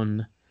Bills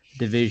own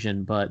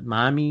division, but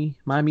Miami's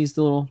my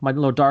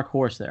little dark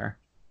horse there.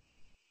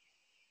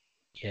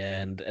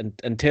 Yeah, and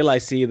until I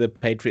see the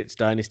Patriots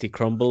dynasty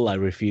crumble, I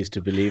refuse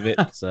to believe it.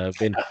 So I've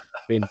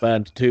been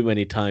burned too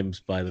many times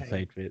by the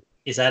Patriots.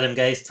 It's Adam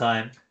Gase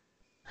time.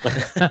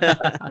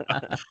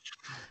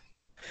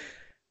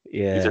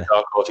 Yeah, he's a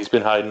dark horse. He's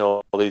been hiding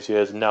all these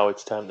years, and now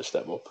it's time to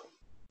step up.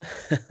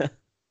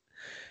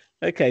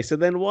 Okay, so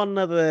then one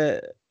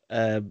other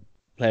player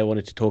I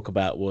wanted to talk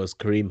about was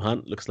Kareem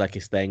Hunt. Looks like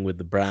he's staying with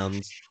the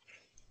Browns.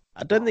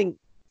 I don't think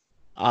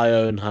I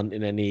own Hunt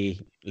in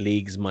any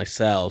leagues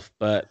myself,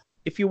 but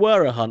if you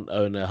were a Hunt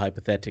owner,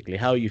 hypothetically,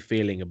 how are you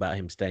feeling about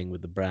him staying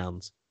with the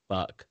Browns,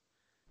 Buck?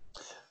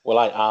 Well,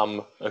 I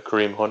am a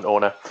Kareem Hunt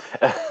owner.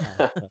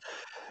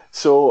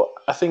 So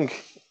I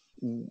think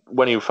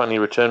when he finally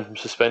returned from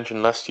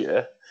suspension last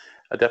year,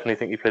 I definitely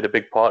think he played a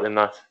big part in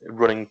that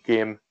running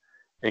game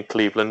in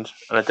Cleveland.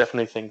 And I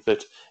definitely think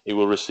that he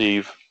will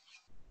receive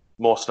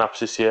more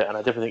snaps this year. And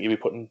I definitely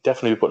think he'll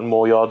definitely be putting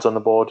more yards on the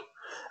board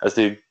as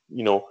he's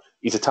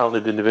a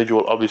talented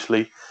individual,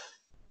 obviously.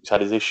 He's had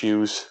his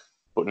issues.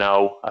 But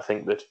now I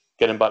think that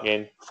getting back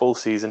in full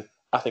season,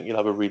 I think he'll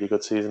have a really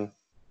good season.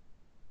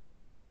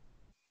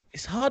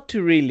 It's hard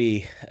to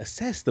really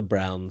assess the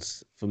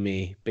Browns for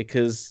me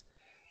because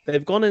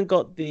they've gone and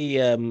got the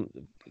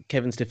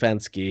Kevin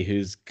Stefanski,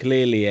 who's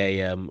clearly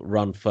a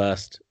run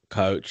first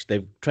coach.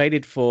 They've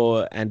traded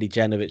for Andy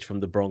Janovich from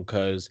the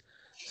Broncos,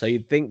 so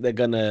you'd think they're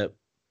gonna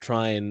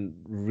try and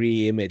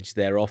re-image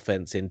their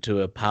offense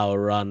into a power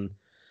run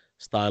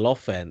style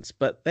offense.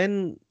 But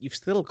then you've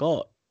still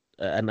got,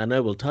 and I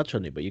know we'll touch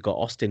on it, but you've got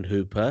Austin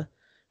Hooper,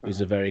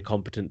 who's a very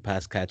competent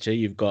pass catcher.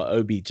 You've got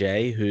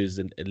OBJ, who's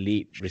an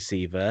elite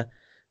receiver.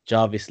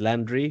 Jarvis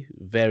Landry,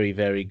 very,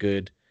 very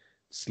good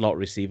slot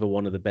receiver,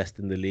 one of the best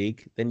in the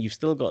league. Then you've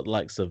still got the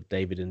likes of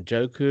David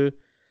Njoku.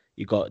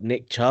 You've got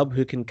Nick Chubb,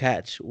 who can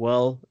catch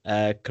well.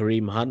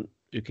 Kareem Hunt,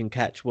 who can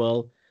catch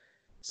well.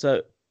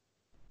 So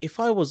if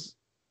I was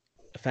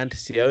a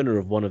fantasy owner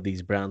of one of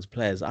these Browns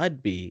players,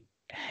 I'd be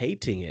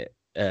hating it,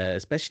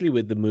 especially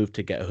with the move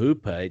to get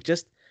Hooper.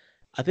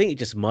 I think it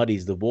just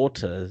muddies the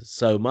water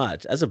so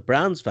much. As a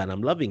Browns fan,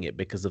 I'm loving it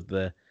because of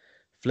the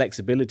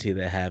flexibility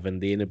they have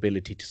and the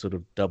inability to sort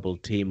of double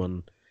team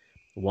on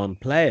one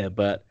player.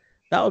 But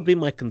that would be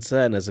my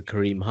concern as a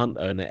Kareem Hunt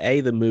owner.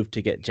 The move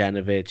to get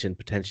Janovich and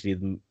potentially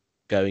them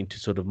going to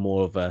sort of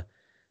more of a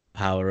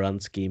power run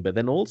scheme, but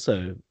then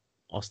also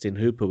Austin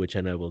Hooper, which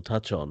I know we'll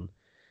touch on,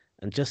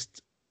 and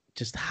just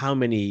how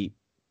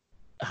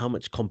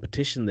much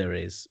competition there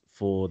is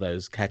for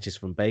those catches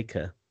from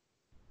Baker.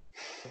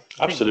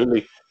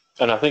 Absolutely.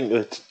 And I think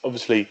that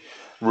obviously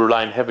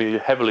relying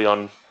heavily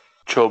on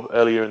Chubb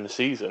earlier in the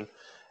season,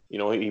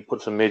 he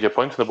put some major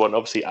points on the board. And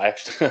obviously, I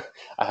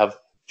have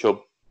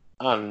Chubb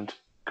and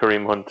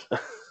Kareem Hunt.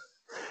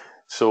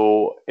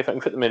 So if I can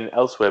fit them in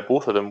elsewhere,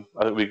 both of them,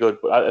 I think will be good.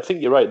 But I think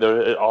you're right.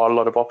 There are a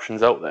lot of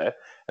options out there,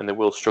 and they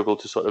will struggle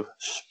to sort of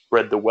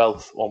spread the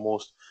wealth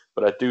almost.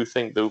 But I do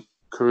think that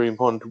Kareem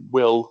Hunt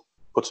will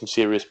put some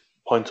serious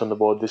points on the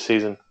board this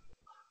season.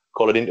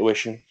 Call it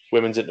intuition,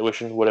 women's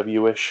intuition, whatever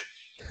you wish.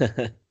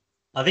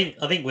 I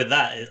think with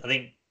that, I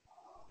think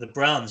the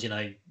Browns,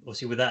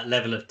 obviously with that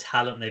level of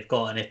talent they've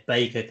got, and if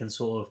Baker can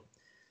sort of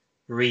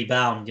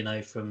rebound,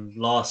 from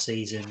last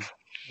season,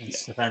 and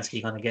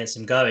Stefanski kind of gets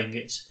them going,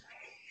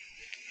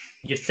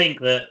 you'd think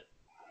that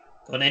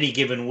on any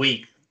given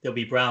week there'll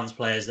be Browns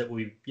players that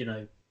will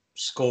be,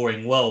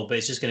 scoring well, but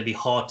it's just going to be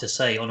hard to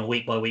say on a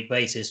week by week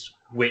basis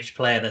which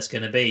player that's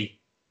going to be.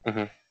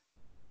 Mm-hmm.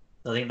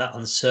 I think that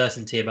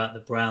uncertainty about the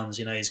Browns,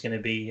 is going to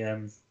be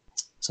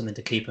something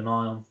to keep an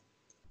eye on.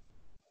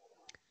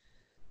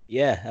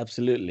 Yeah,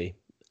 absolutely.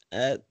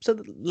 So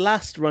the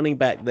last running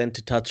back then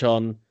to touch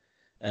on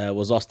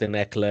was Austin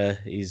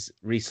Eckler. He's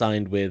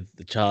re-signed with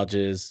the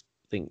Chargers,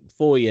 I think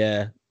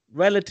 4-year,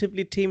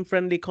 relatively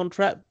team-friendly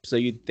contract. So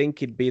you'd think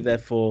he'd be there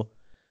for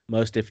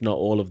most, if not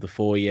all, of the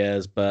 4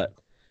 years. But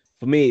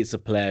for me, it's a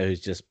player who's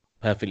just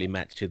perfectly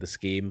matched to the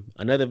scheme.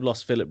 I know they've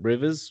lost Phillip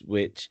Rivers,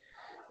 which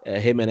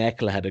him and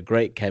Eckler had a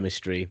great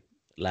chemistry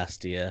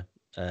last year.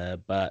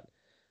 But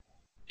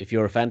if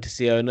you're a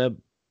fantasy owner,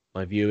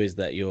 my view is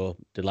that you're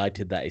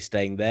delighted that he's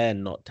staying there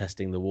and not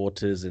testing the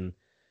waters and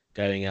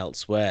going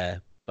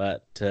elsewhere.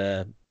 But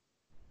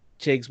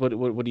Chigs, what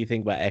do you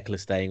think about Eckler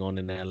staying on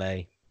in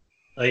LA?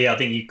 Oh yeah, I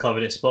think you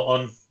covered it spot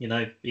on.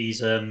 He's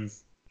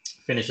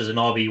finished as an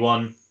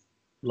RB1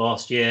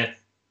 last year.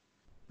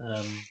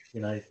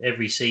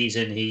 Every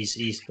season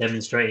he's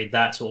demonstrated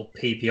that sort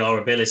of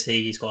PPR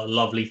ability. He's got a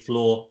lovely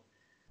floor.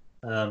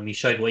 He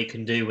showed what he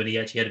can do when he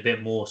actually had a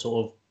bit more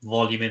sort of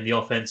volume in the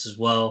offense as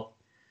well.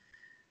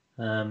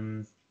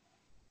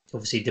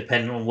 Obviously,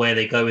 depending on where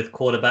they go with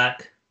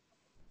quarterback,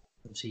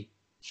 obviously,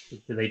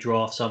 do they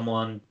draft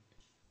someone?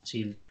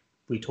 See,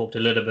 we talked a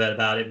little bit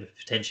about it,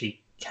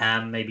 potentially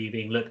Cam maybe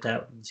being looked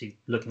at. See,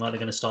 looking like they're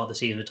going to start the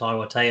season with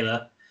Tyrod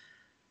Taylor.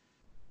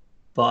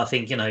 But I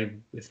think,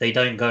 if they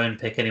don't go and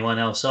pick anyone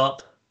else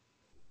up,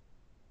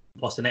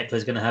 Austin Eckler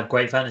is going to have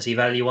great fantasy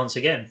value once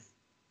again.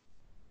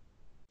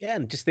 Yeah,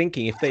 and just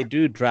thinking, if they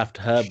do draft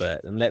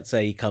Herbert, and let's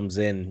say he comes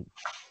in,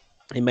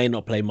 he may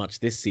not play much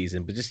this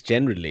season, but just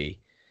generally,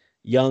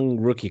 young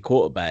rookie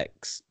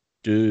quarterbacks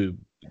do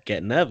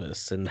get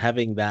nervous, and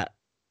having that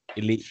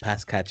elite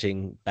pass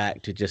catching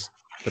back to just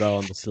throw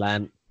on the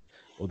slant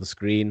or the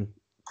screen,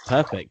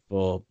 perfect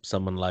for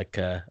someone like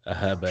a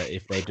Herbert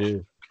if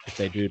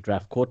they do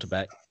draft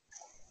quarterback.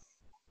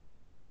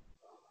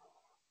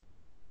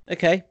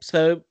 Okay,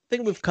 so I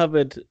think we've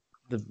covered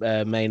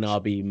the main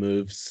RB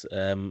moves.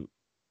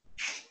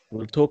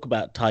 We'll talk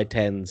about tight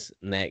ends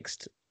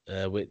next,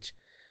 which,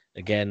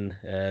 again,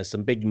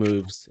 some big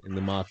moves in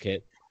the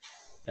market.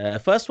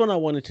 First one I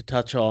wanted to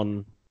touch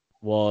on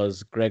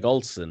was Greg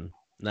Olsen.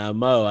 Now,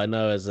 Mo, I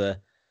know as a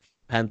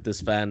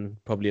Panthers fan,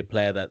 probably a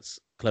player that's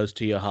close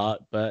to your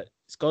heart, but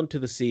it's gone to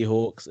the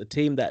Seahawks, a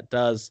team that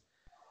does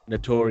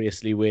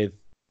notoriously with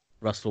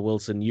Russell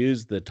Wilson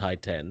use the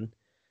tight end.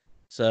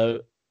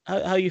 So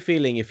how are you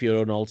feeling if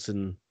you're an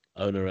Olsen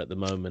owner at the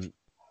moment?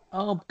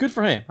 Good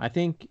for him. I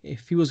think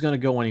if he was going to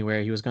go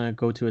anywhere, he was going to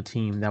go to a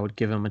team that would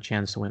give him a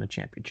chance to win a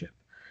championship.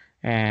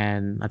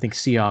 And I think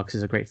Seahawks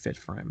is a great fit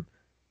for him.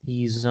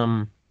 It's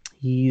going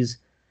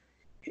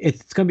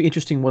to be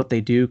interesting what they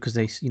do because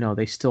they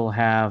still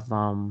have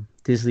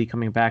Disley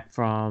coming back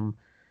from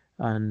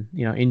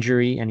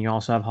injury, and you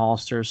also have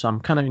Hollister. So I'm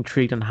kind of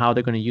intrigued on how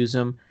they're going to use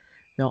him.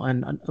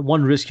 And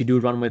one risk you do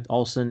run with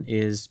Olsen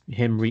is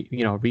him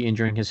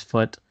re-injuring his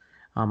foot.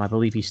 I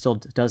believe he still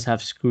does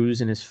have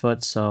screws in his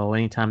foot, so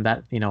anytime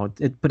that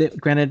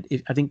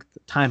granted, I think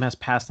time has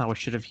passed now; it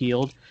should have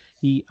healed.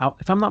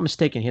 If I'm not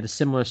mistaken, he had a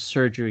similar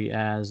surgery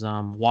as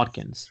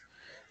Watkins,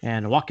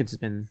 and Watkins has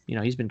been,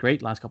 he's been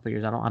great last couple of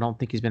years. I don't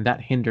think he's been that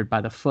hindered by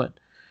the foot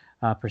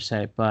per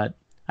se, but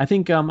I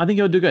think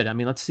he'll do good. I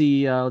mean, let's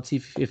see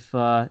if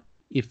how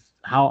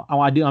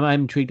I do.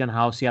 I'm intrigued on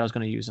how Seattle's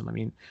going to use him. I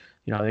mean,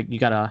 you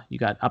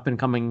got up and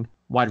coming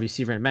wide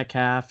receiver in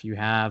Metcalf. You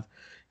have.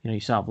 You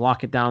still have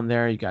Lockett down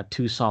there. You got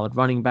 2 solid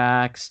running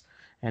backs,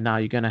 and now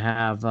you're going to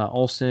have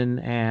Olsen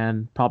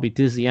and probably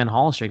Disley and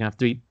Hollister. You're going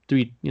to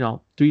have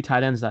three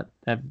tight ends that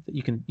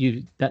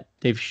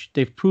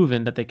they've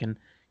proven that they can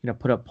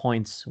put up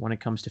points when it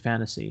comes to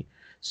fantasy.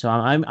 So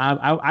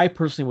I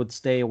personally would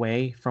stay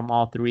away from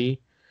all 3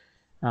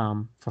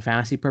 for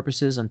fantasy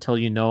purposes until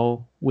you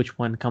know which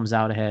one comes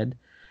out ahead.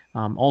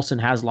 Olsen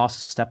has lost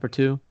a step or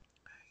 2,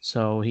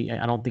 so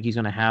I don't think he's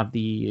going to have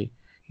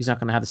He's not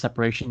going to have the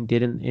separation he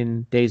did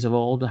in days of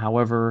old.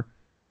 However,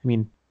 I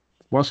mean,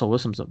 Russell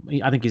Wilson's,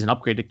 I think he's an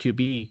upgraded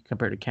QB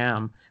compared to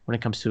Cam when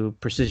it comes to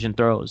precision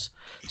throws.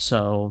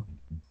 So,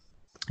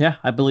 yeah,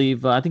 I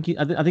believe I think he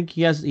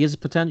has a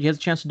potential. He has a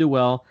chance to do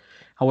well.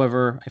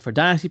 However, for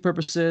dynasty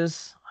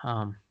purposes,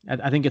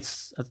 I think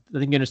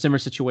you're in a similar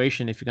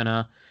situation if you're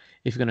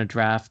gonna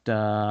draft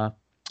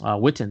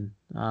Witten.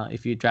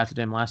 If you drafted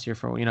him last year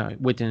for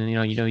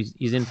Witten,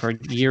 he's in for a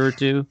year or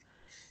 2.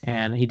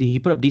 And he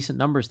put up decent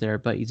numbers there,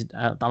 but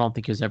I don't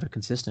think he was ever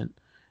consistent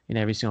in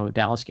every single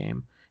Dallas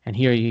game. And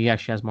here he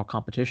actually has more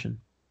competition.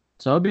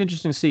 So it'll be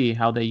interesting to see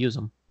how they use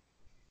him.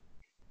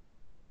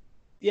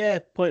 Yeah,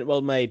 point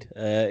well made.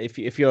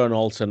 If you're an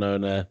Olsen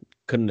owner,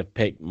 couldn't have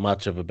picked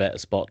much of a better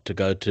spot to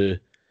go to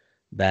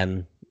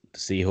than the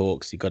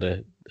Seahawks. You got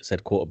a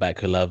said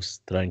quarterback who loves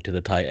throwing to the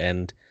tight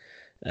end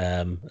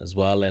as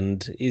well,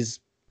 and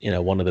is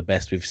one of the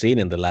best we've seen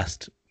in the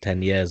last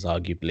 10 years,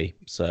 arguably.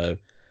 So.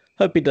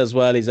 Hope he does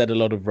well. He's had a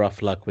lot of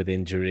rough luck with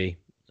injury.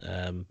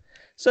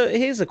 So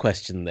here's a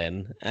question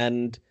then.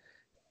 And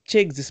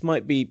Chigs, this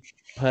might be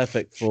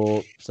perfect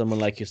for someone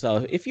like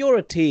yourself. If you're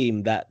a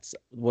team that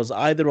was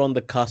either on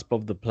the cusp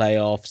of the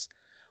playoffs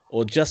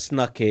or just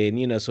snuck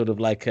in, sort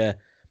of like a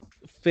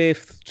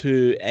 5th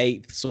to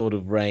 8th sort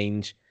of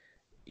range,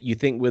 you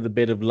think with a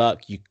bit of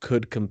luck you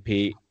could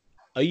compete.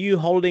 Are you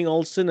holding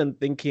Olsen and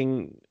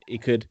thinking he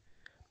could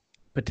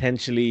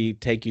potentially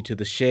take you to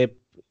the ship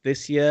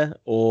this year,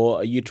 or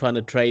are you trying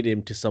to trade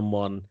him to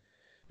someone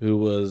who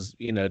was,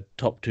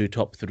 top 2,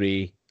 top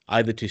 3,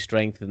 either to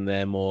strengthen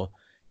them or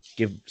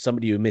give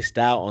somebody who missed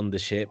out on the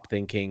ship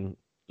thinking,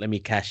 let me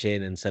cash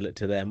in and sell it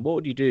to them? What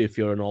would you do if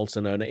you're an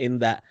Olsen owner in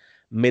that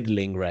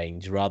middling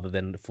range rather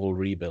than the full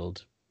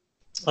rebuild?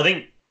 I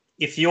think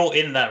if you're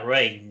in that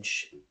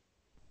range,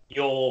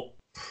 you're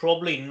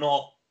probably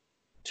not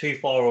too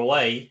far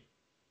away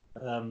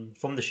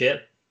from the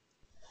ship.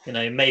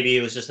 Maybe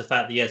it was just the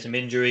fact that you had some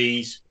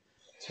injuries,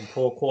 some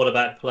poor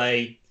quarterback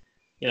play.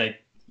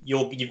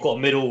 You've got a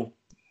middle,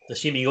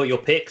 assuming you got your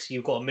picks,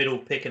 you've got a middle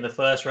pick in the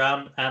first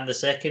round and the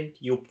second.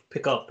 You'll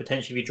pick up,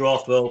 potentially, if you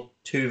draft well,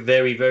 2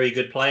 very, very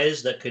good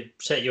players that could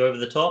set you over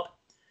the top.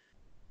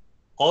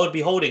 I would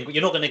be holding, but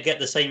you're not going to get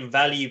the same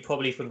value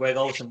probably from Greg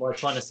Olsen by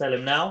trying to sell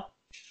him now.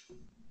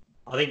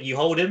 I think you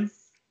hold him,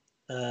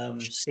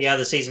 see how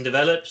the season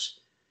develops.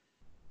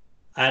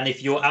 And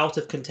if you're out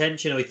of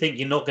contention or you think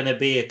you're not going to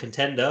be a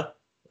contender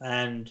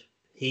and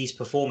he's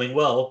performing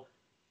well,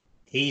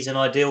 he's an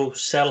ideal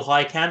sell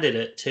high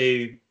candidate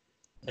to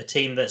a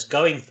team that's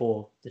going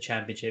for the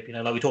championship.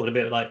 Like we talked a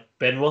bit like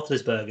Ben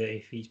Roethlisberger.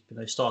 If he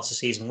starts the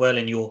season well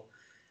and you're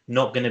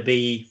not going to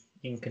be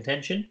in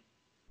contention,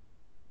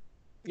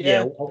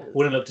 I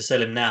wouldn't look to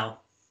sell him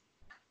now.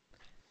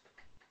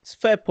 It's a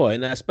fair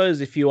point. I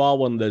suppose if you are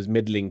one of those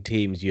middling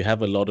teams, you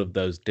have a lot of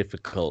those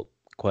difficult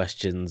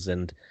questions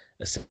and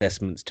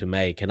assessments to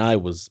make. And I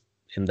was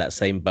in that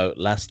same boat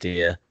last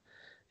year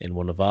in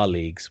one of our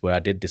leagues where I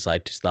did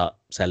decide to start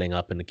selling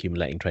up and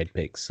accumulating trade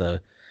picks. So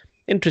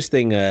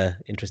interesting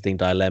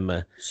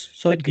dilemma.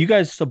 So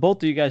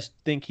both of you guys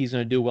think he's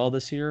going to do well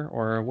this year,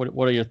 or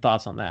what are your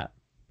thoughts on that?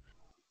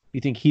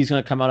 You think he's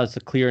going to come out as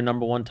the clear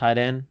number 1 tight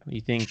end? Or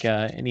you think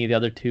any of the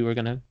other 2 are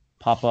going to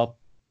pop up?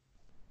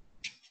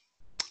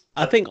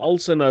 I think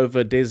Olsen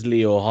over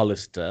Disley or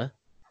Hollister,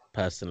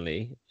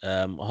 personally.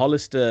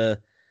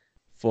 Hollister,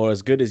 for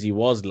as good as he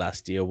was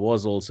last year,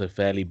 was also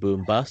fairly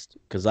boom bust,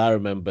 because I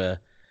remember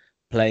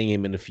playing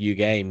him in a few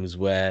games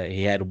where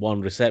he had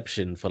 1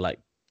 reception for like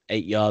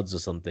 8 yards or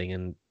something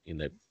and,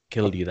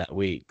 killed you that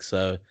week.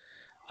 So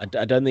I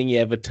don't think he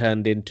ever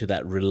turned into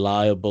that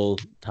reliable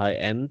tight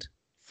end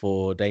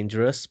for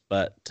dangerous,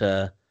 but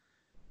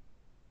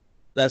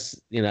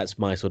that's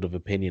my sort of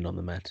opinion on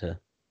the matter.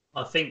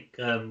 I think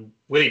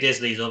Willie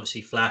Disley's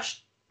obviously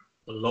flashed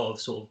a lot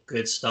of sort of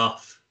good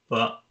stuff,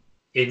 but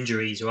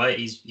injuries, right?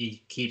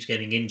 He keeps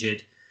getting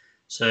injured.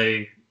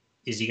 So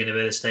is he going to be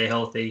able to stay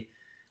healthy?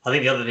 I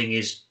think the other thing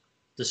is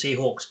the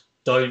Seahawks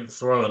don't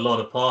throw a lot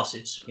of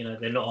passes. You know,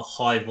 they're not a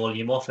high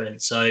volume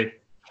offense. So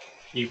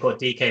you've got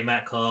DK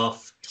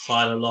Metcalf,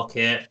 Tyler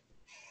Lockett.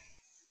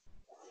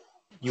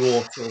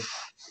 Your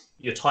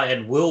tight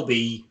end will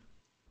be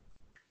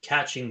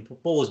catching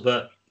balls,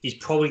 but he's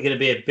probably going to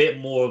be a bit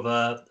more of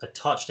a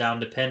touchdown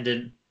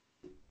dependent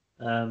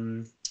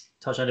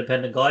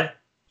guy.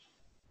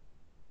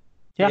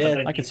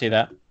 Yeah, I can see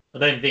that. I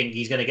don't think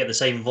he's going to get the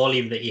same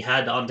volume that he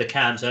had under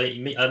Cam. So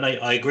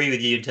I agree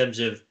with you in terms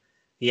of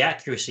the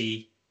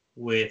accuracy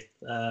with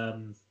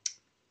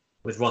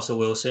Russell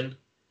Wilson,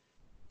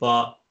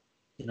 but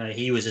you know,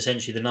 he was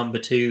essentially the number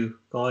 2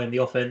 guy in the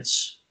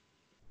offense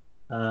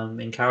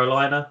in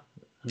Carolina.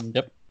 And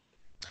yep.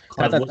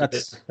 Kind of was a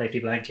bit of a safety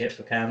blanket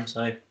for Cam.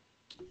 So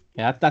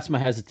yeah, that's my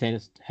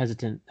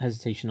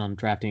hesitation on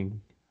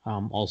drafting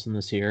Olsen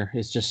this year.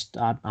 It's just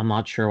I'm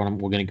not sure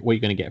what you're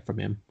gonna get from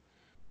him.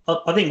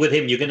 I think with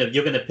him, you're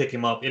gonna pick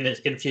him up.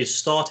 If you're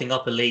starting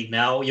up a league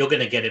now, you're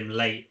gonna get him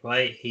late,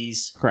 right?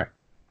 He's correct.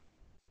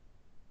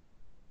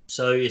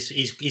 So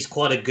he's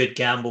quite a good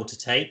gamble to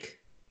take.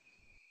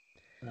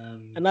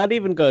 And I'd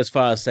even go as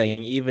far as saying,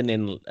 even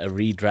in a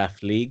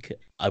redraft league,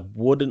 I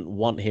wouldn't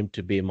want him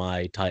to be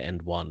my tight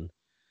end 1.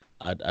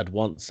 I'd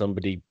want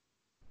somebody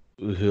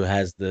who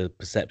has the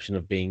perception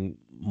of being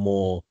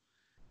more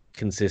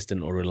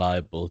consistent or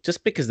reliable,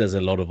 just because there's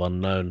a lot of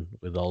unknown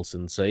with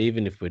Olsen. So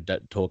even if we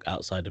don't talk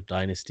outside of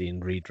Dynasty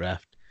and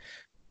redraft,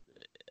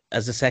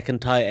 as a second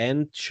tight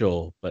end,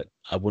 sure, but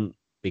I wouldn't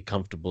be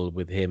comfortable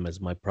with him as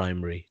my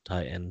primary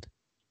tight end.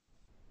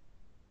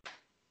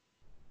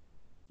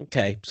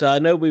 Okay, so I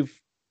know we've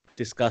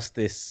discussed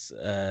this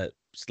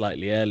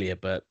slightly earlier,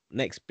 but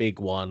next big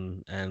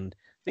one, and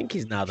I think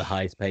he's now the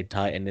highest paid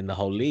tight end in the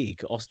whole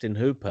league, Austin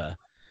Hooper.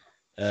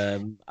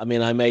 I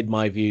mean, I made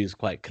my views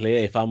quite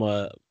clear. If I'm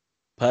a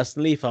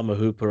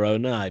Hooper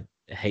owner, I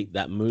hate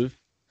that move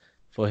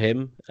for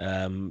him.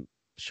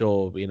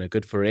 Sure, you know,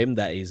 good for him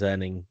that he's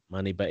earning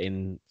money, but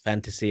in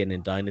fantasy and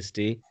in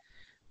Dynasty,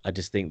 I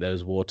just think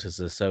those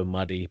waters are so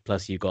muddy.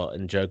 Plus, you got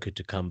Njoku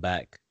to come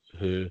back,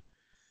 who,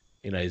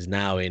 you know, is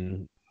now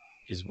in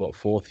his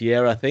 4th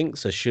year, I think,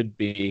 so should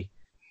be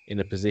in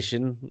a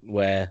position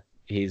where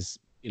he's,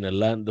 you know,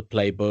 learned the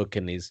playbook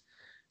and he's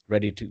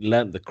ready to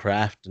learn the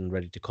craft and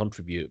ready to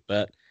contribute.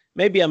 But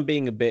maybe I'm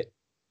being a bit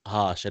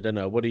harsh. I don't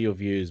know. What are your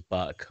views,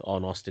 Buck,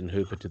 on Austin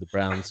Hooper to the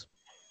Browns?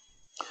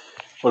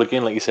 Well,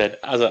 again, like you said,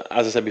 as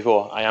I said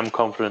before, I am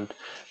confident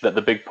that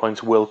the big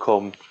points will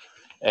come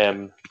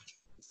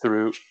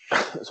through.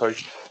 Sorry,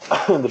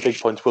 the big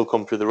points will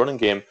come through the running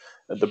game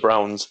at the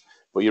Browns.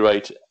 But you're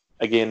right.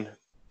 Again,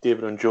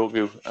 David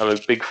Njoku, I'm a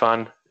big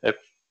fan. I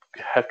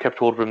have kept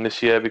hold of him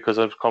this year because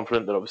I was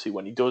confident that obviously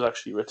when he does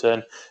actually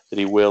return, that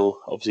he will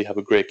obviously have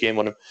a great game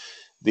on him.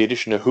 The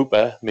addition of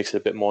Hooper makes it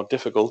a bit more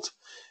difficult,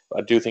 but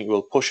I do think it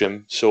will push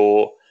him.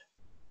 So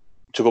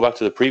to go back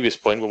to the previous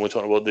point when we're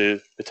talking about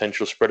the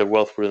potential spread of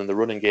wealth within the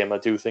running game, I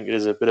do think it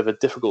is a bit of a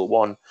difficult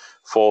one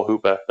for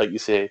Hooper. Like you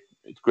say,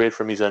 it's great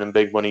for him, he's earning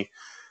big money,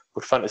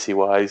 but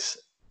fantasy-wise,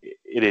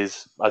 it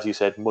is, as you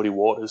said, muddy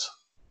waters.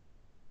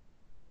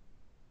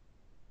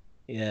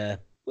 Yeah,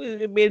 well,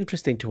 it'd be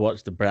interesting to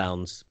watch the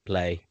Browns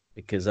play,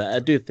 because I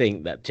do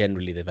think that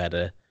generally they've had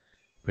a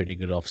pretty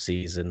good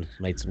off-season,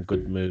 made some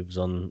good moves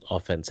on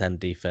offense and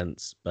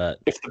defense. But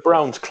if the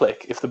Browns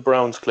click,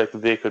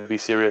 they could be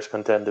serious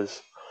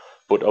contenders.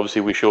 But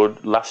obviously, we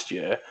showed last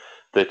year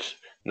that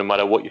no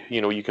matter what,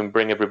 you can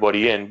bring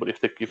everybody in, but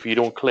if you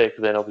don't click,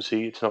 then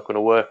obviously it's not going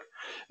to work.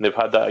 And they've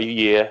had that a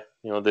year.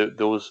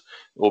 Those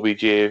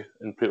OBJ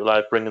and people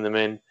like bringing them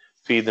in,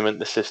 feed them into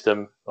the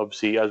system.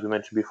 Obviously, as we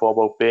mentioned before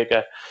about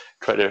Baker,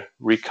 try to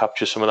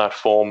recapture some of that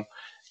form.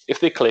 If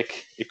they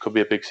click, it could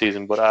be a big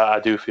season. But I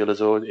do feel as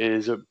though it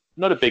is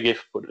not a big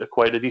if, but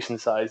quite a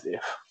decent sized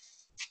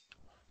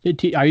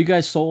if. Are you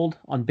guys sold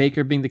on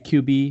Baker being the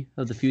QB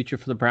of the future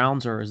for the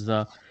Browns, or is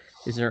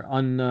their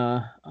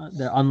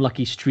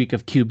unlucky streak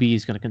of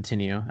QBs going to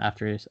continue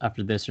after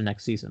this or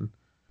next season?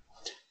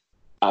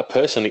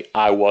 Personally,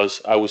 I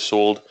was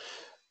sold.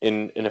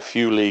 In a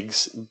few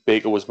leagues,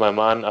 Baker was my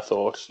man. I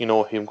thought, I'm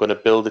going to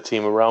build a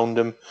team around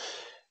him.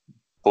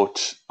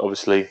 But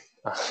obviously,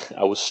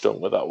 I was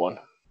stung with that one.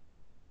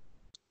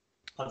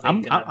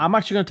 I'm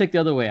actually going to take the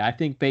other way. I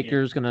think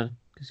Baker's going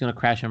to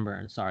crash and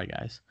burn. Sorry,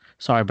 guys.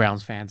 Sorry,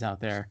 Browns fans out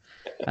there.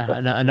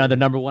 Another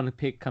number 1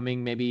 pick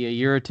coming maybe a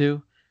year or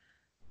two.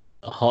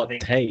 A hot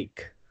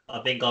take.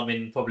 I think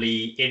I'm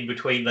probably in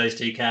between those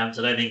two camps.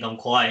 I don't think I'm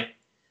quite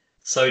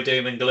so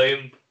doom and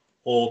gloom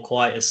or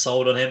quite as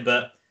sold on him.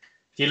 But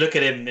if you look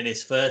at him in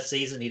his first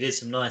season, he did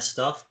some nice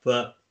stuff,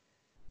 but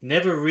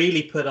never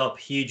really put up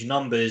huge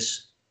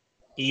numbers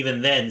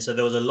even then. So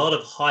there was a lot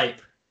of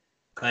hype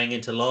going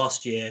into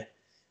last year.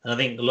 And I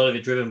think a lot of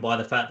it driven by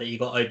the fact that you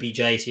got OBJ.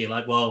 So you're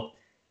like, well,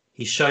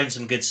 he's shown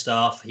some good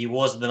stuff. He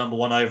was the number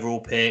 1 overall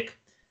pick.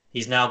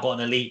 He's now got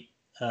an elite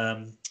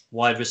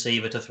wide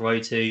receiver to throw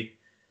to.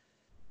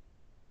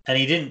 And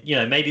he didn't,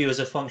 maybe it was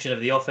a function of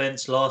the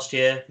offense last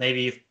year.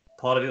 Maybe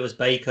part of it was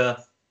Baker.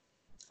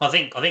 I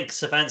think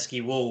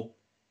Stefanski will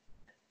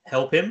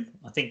help him.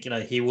 I think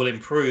he will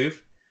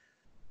improve.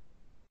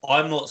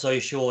 I'm not so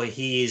sure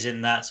he is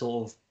in that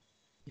sort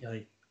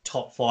of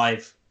top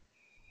 5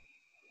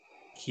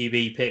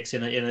 QB picks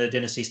in a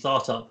dynasty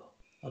startup.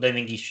 I don't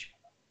think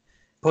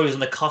probably was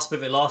on the cusp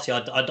of it last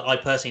year. I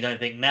personally don't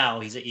think now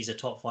he's a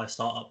top 5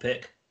 startup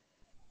pick.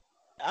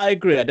 I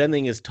agree. I don't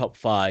think he's top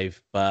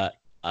 5, but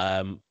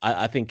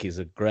I think he's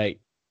a great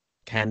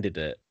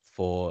candidate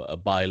for a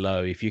buy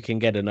low. If you can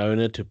get an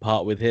owner to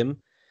part with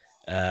him,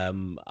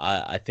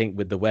 I think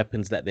with the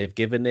weapons that they've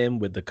given him,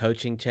 with the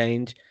coaching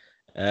change,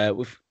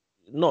 we've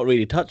not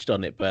really touched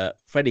on it, but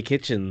Freddie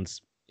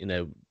Kitchens,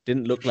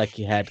 didn't look like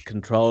he had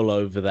control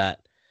over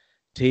that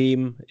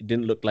team. It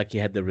didn't look like he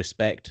had the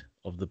respect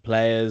of the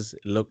players.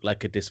 It looked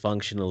like a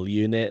dysfunctional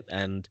unit.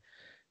 And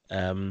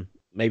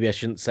maybe I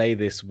shouldn't say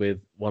this with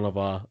one of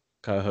our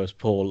co-hosts,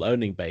 Paul,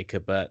 owning Baker,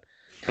 but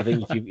I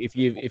think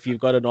if you've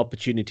got an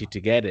opportunity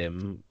to get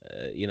him,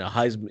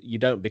 Heisman, you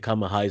don't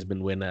become a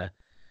Heisman winner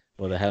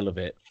for the hell of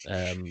it.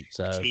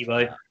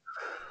 Tebow.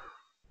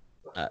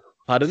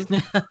 Pardon?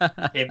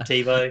 Tim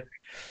Tebow.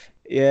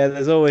 Yeah,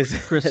 there's always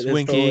Chris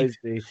Winky. Always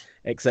the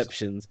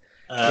exceptions.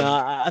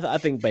 I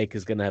think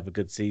Baker's going to have a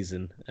good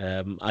season.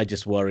 I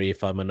just worry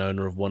if I'm an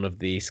owner of one of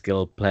the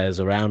skilled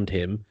players around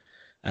him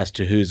as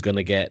to who's going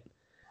to get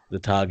the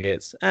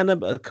targets. And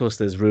of course,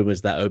 there's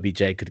rumors that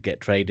OBJ could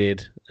get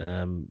traded.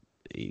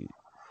 He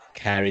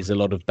carries a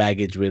lot of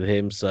baggage with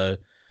him, so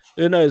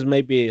who knows?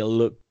 Maybe it'll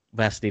look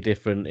vastly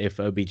different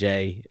if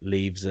OBJ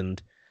leaves and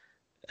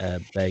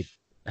they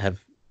have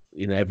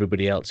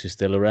everybody else who's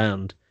still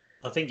around.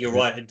 I think you're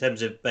right in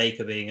terms of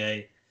Baker being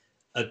a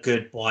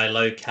good buy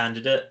low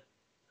candidate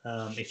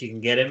if you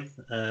can get him.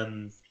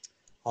 I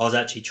was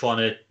actually trying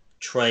to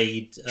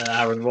trade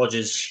Aaron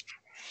Rodgers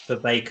for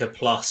Baker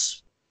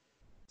plus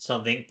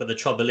something, but the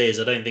trouble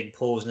is I don't think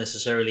Paul's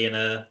necessarily in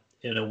a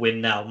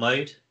win now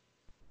mode.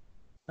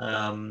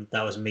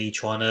 That was me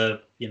trying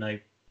to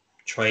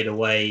trade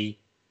away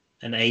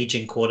an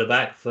aging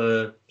quarterback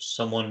for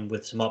someone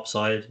with some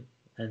upside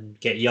and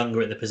get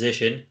younger at the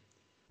position.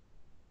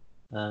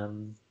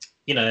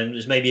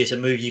 Maybe it's a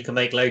move you can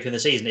make later in the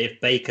season. If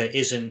Baker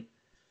isn't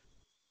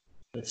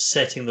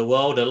setting the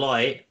world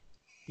alight,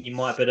 you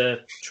might better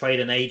trade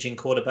an aging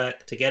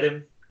quarterback to get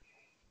him.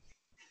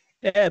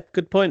 Yeah,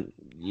 good point.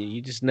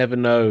 You just never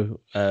know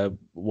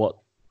what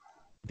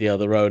the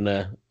other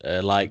owner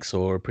likes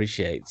or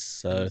appreciates.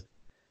 So,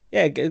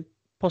 yeah,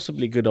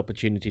 possibly good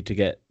opportunity to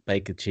get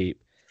Baker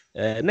cheap.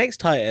 Next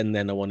tight end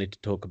then I wanted to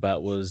talk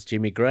about was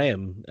Jimmy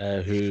Graham,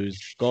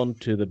 who's gone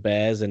to the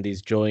Bears and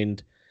he's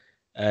joined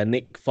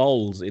Nick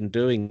Foles in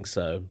doing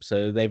so.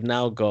 So they've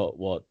now got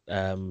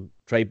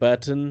Trey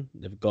Burton,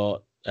 they've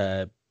got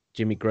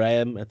Jimmy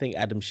Graham. I think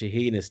Adam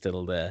Shaheen is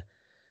still there.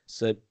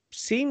 So it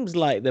seems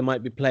like they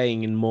might be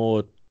playing in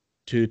more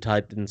 2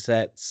 tight end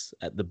sets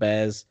at the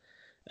Bears.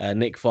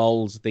 Nick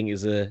Foles, I think,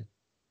 is a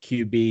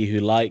QB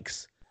who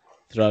likes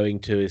throwing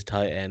to his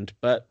tight end.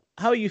 But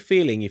how are you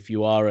feeling if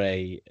you are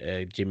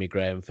a Jimmy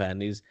Graham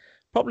fan? He's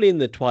probably in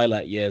the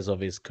twilight years of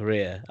his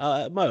career.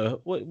 Mo,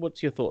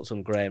 what's your thoughts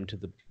on Graham to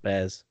the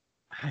Bears?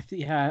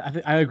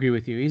 I agree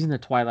with you. He's in the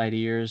twilight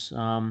years.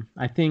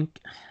 I think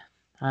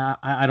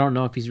I don't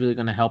know if he's really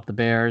going to help the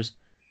Bears.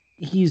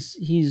 He's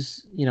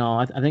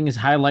I think his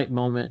highlight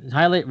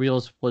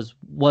reels was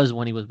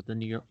when he was with the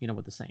New York,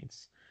 with the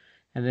Saints.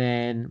 And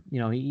then,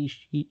 he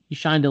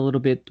shined a little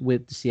bit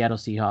with the Seattle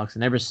Seahawks,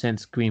 and ever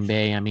since Green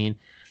Bay,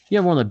 you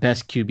have one of the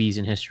best QBs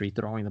in history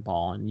throwing the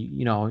ball, and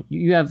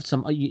you have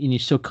and you're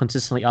so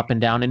consistently up and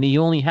down, and he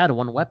only had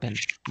one weapon,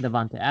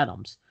 Devonta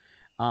Adams.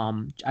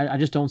 I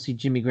just don't see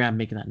Jimmy Graham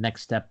making that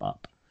next step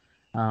up.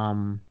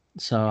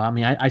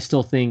 I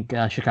still think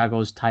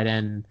Chicago's tight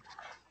end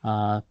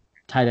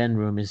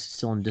room is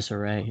still in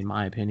disarray, in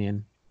my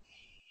opinion.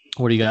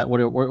 What do you got?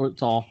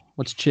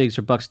 What's Chigs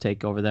or Bucks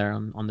take over there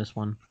on this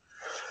one?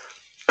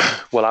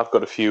 Well, I've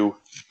got a few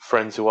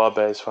friends who are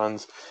Bears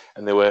fans,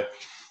 and they were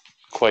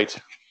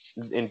quite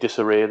in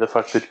disarray. The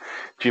fact that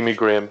Jimmy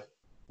Graham,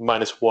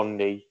 minus 1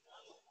 knee,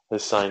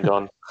 has signed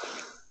on.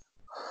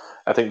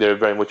 I think they're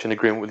very much in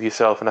agreement with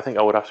yourself, and I think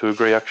I would have to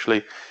agree,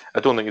 actually. I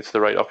don't think it's the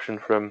right option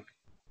for him.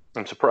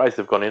 I'm surprised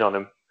they've gone in on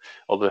him,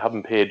 although they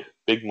haven't paid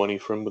big money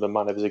for him with a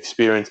man of his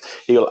experience.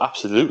 He'll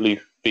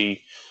absolutely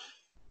be,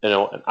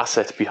 an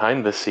asset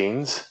behind the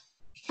scenes,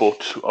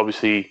 but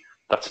obviously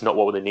that's not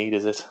what they need,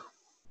 is it?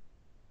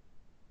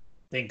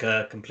 I think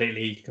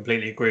completely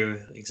agree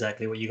with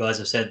exactly what you guys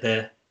have said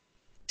there.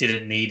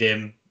 Didn't need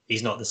him.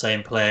 He's not the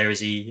same player as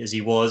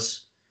he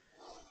was.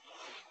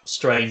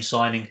 Strange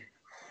signing.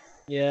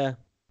 Yeah,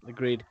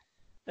 agreed.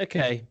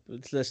 Okay,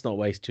 let's not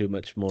waste too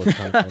much more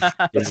time.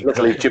 Let's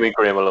leave Jimmy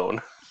Graham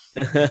alone.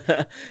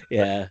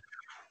 Yeah,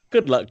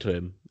 good luck to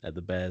him at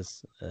the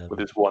Bears with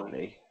his 1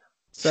 knee.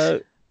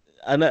 So,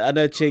 I know,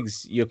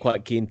 Chigs, you're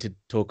quite keen to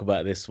talk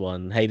about this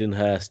one. Hayden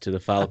Hurst to the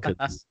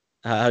Falcons.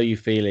 How are you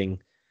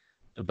feeling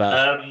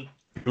about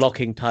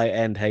blocking tight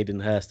end Hayden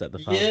Hurst at the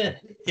Falcons? Yeah,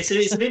 it's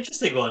an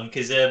interesting one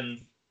because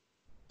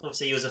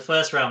obviously he was a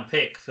first round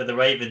pick for the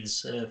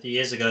Ravens a few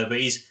years ago, but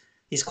he's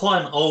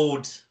quite an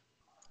old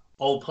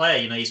old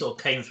player. You know, he sort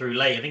of came through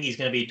late. I think he's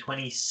going to be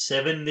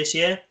 27 this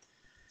year.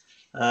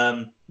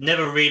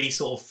 Never really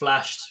sort of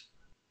flashed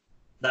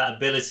that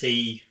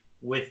ability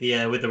with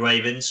the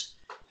Ravens.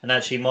 And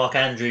actually, Mark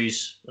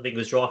Andrews, I think,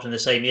 was drafted in the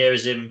same year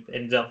as him,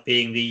 ended up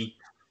being the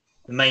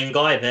main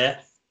guy there.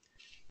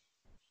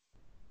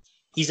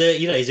 He's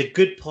a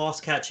good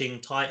pass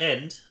catching tight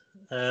end.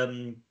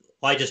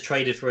 I just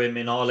traded for him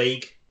in our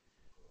league.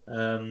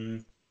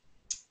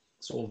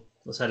 Sort of,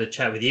 let's had a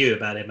chat with you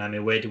about him. I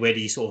mean, where do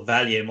you sort of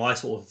value him? I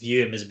sort of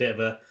view him as a bit of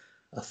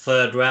a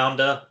third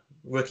rounder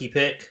rookie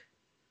pick.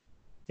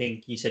 I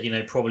think you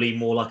said, probably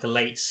more like a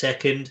late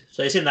second.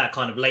 So it's in that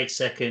kind of late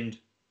second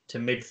to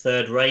mid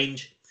third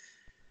range.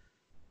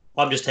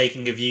 I'm just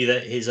taking a view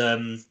that his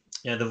the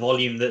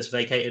volume that's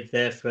vacated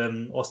there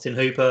from Austin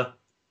Hooper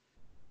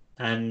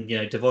and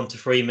Devonta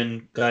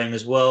Freeman going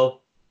as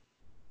well.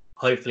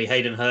 Hopefully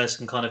Hayden Hurst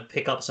can kind of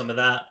pick up some of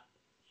that.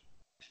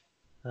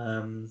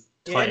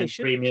 Tight end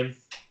premium.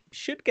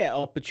 Should get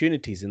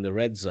opportunities in the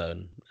red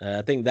zone.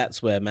 I think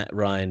that's where Matt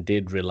Ryan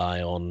did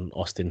rely on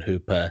Austin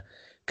Hooper,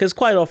 because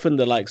quite often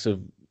the likes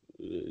of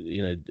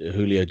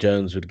Julio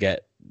Jones would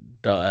get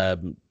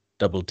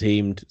double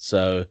teamed.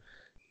 So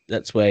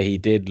that's where he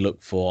did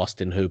look for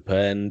Austin Hooper.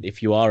 And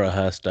if you are a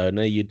Hurst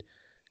owner, you'd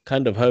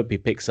kind of hope he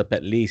picks up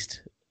at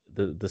least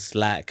the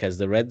slack as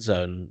the red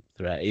zone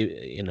threat,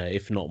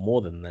 if not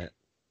more than that.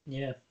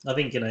 Yeah, I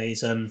think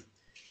he's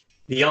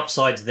the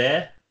upside's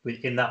there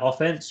in that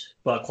offense,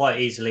 but quite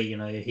easily,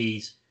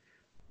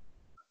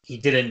 he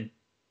didn't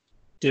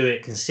do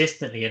it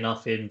consistently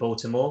enough in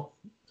Baltimore,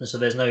 and so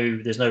there's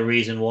no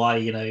reason why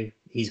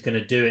he's going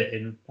to do it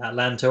in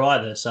Atlanta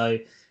either. So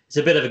it's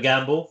a bit of a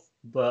gamble,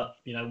 but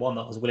one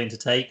that I was willing to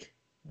take.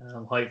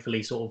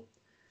 Hopefully, sort of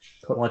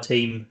put my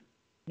team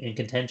in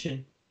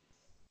contention.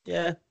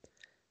 Yeah.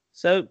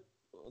 So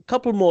a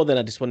couple more that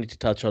I just wanted to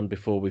touch on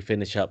before we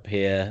finish up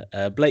here.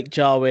 Blake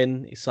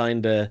Jarwin, he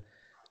signed a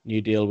new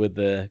deal with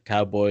the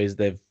Cowboys.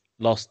 They've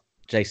lost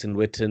Jason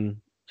Witten.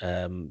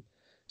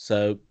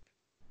 So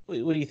what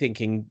are you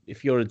thinking?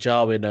 If you're a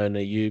Jarwin owner,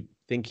 you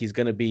think he's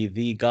going to be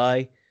the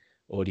guy,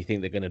 or do you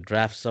think they're going to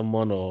draft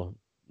someone or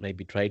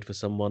maybe trade for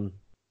someone?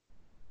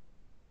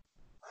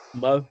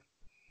 Mo?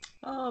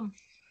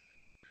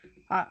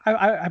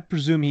 I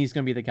presume he's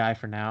going to be the guy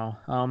for now.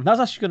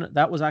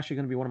 That was actually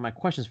going to be one of my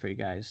questions for you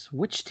guys.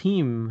 Which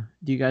team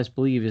do you guys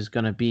believe is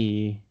going to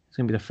be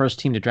the first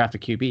team to draft a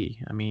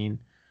QB? I mean,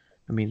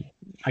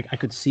 I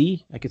could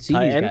see these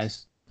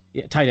guys.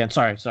 Yeah, tight end.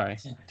 Sorry,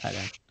 tight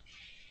end.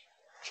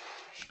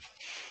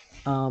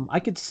 I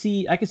could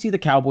see the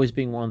Cowboys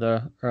being one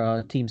of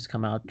the teams to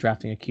come out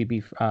drafting a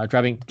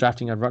QB,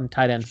 drafting a run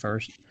tight end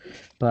first.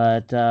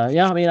 But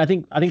I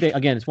think they,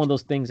 again, it's one of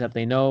those things that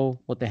they know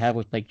what they have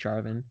with Blake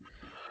Jarwin.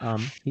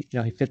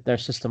 He fit their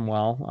system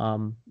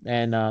well.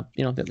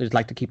 They'd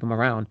like to keep him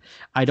around.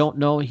 I don't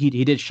know.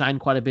 He did shine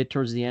quite a bit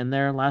towards the end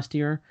there last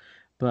year,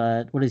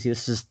 but what is he?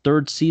 This is his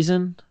third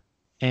season,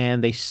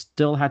 and they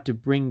still had to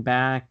bring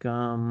back.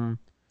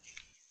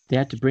 They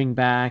had to bring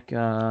back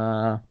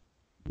Witten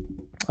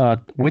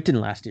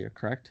last year,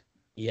 correct?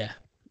 Yeah.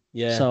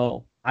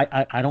 So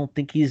I don't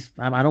think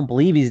I don't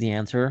believe he's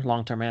the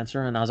long-term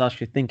answer. And I was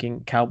actually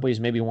thinking Cowboys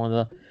maybe one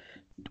of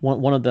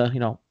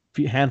the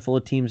handful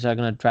of teams that are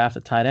going to draft a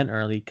tight end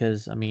early,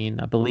 because I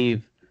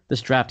believe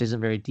this draft isn't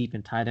very deep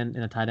in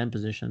a tight end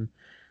position.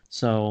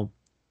 So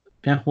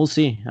yeah, we'll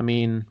see.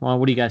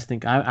 What do you guys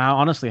think? I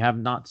honestly have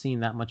not seen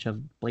that much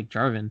of Blake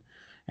Jarwin,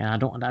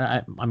 and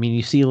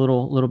you see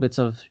little bits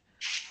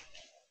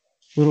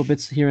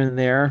here and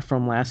there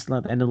from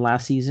the end of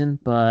last season,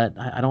 but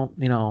I don't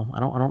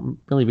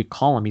really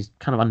recall him. He's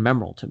kind of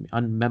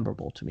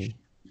unmemorable to me.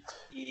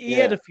 He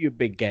had a few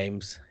big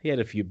games.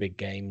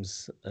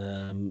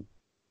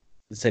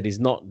 Said he's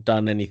not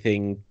done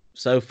anything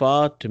so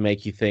far to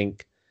make you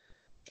think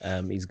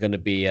he's going to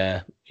be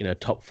a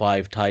top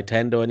 5 tight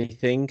end or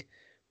anything.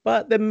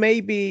 But there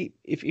may be,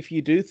 if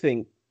you do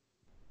think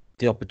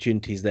the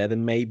opportunity's there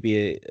may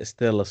be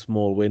still a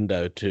small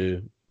window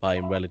to buy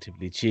him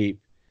relatively cheap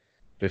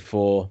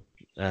before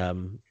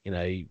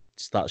he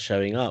starts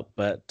showing up.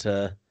 But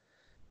I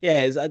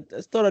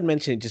thought I'd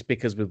mention it just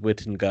because with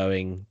Witten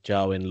going,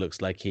 Jarwin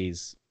looks like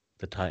he's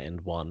the tight end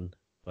one.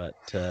 But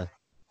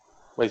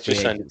he's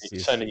just signed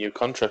a new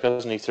contract,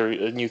 hasn't he?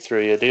 Through a new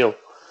 3-year deal.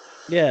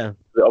 Yeah,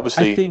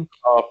 obviously,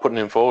 putting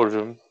him forward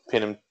and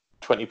paying him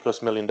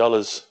 $20+ million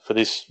for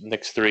this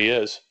next 3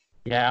 years.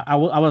 Yeah, I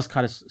was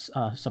kind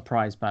of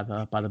surprised by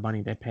the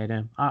money they paid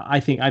him. I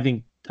think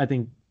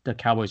the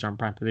Cowboys are in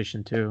prime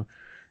position to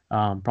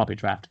probably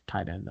draft a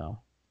tight end though.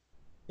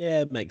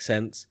 Yeah, it makes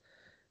sense.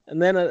 And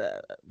then I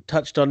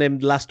touched on him.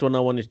 Last one I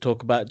wanted to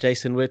talk about,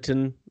 Jason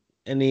Witten.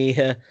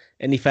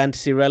 Any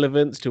fantasy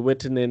relevance to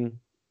Witten in?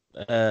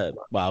 I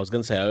was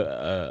going to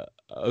say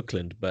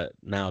Oakland, but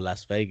now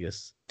Las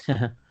Vegas.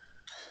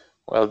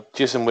 Well,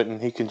 Jason Witten,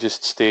 he can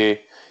just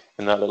stay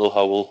in that little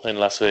hovel in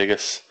Las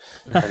Vegas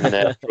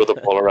and throw the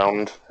ball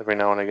around every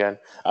now and again.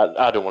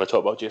 I don't want to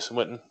talk about Jason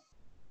Witten.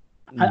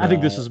 I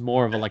think this is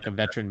more of a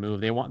veteran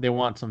move. They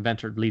want some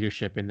veteran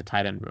leadership in the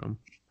tight end room.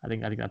 I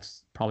think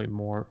that's probably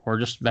more, or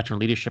just veteran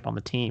leadership on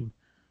the team.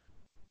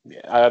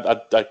 Yeah,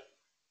 I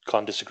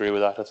can't disagree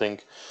with that. I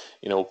think,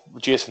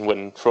 Jason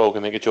Witten, Frog,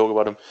 can make a joke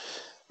about him,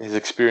 his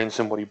experience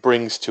and what he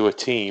brings to a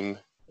team,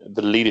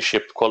 the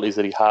leadership qualities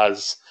that he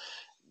has,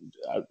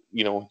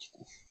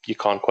 you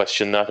can't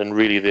question that. And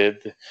really,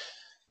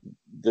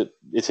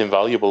 it's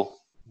invaluable.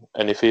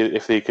 And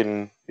if he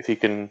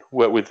can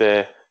work with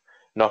their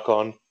knock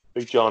on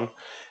Big John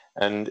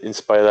and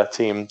inspire that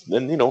team,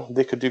 then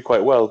they could do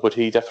quite well. But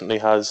he definitely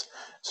has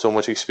so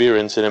much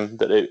experience in him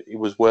that it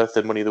was worth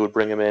the money they would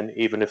bring him in,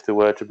 even if they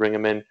were to bring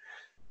him in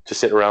to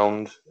sit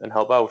around and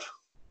help out.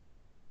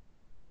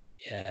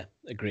 Yeah,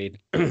 agreed.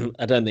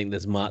 I don't think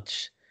there's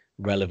much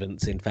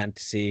relevance in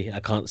fantasy. I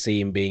can't see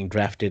him being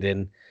drafted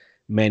in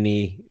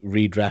many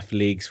redraft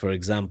leagues, for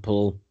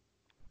example.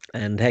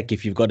 And heck,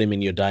 if you've got him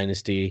in your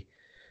dynasty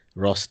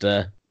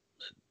roster,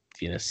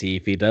 see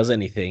if he does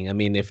anything. I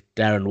mean, if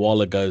Darren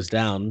Waller goes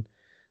down,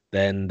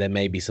 then there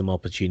may be some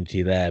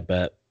opportunity there.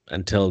 But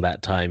until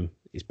that time,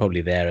 he's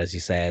probably there, as you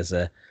say, as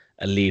a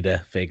leader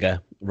figure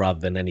rather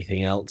than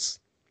anything else.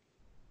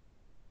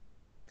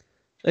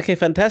 Okay,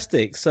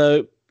 fantastic.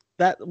 So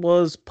that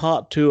was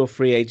part 2 of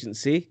free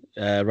agency,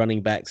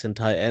 running backs and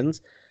tight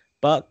ends.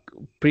 Buck,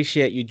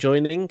 appreciate you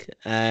joining,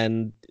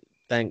 and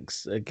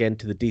thanks again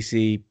to the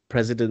DC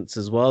presidents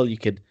as well. You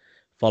could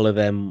follow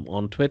them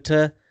on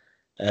Twitter.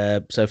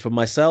 So for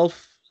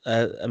myself,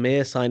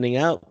 Amir signing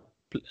out.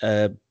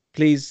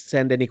 Please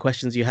send any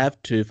questions you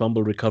have to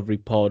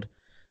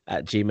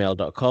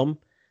fumblerecoverypod@gmail.com,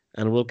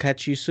 and we'll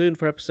catch you soon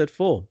for episode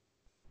 4.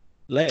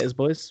 Laters,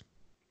 boys.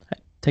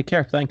 Take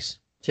care. Thanks.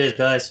 Cheers,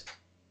 guys.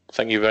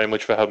 Thank you very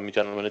much for having me,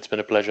 gentlemen. It's been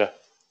a pleasure.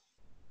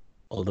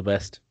 All the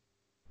best.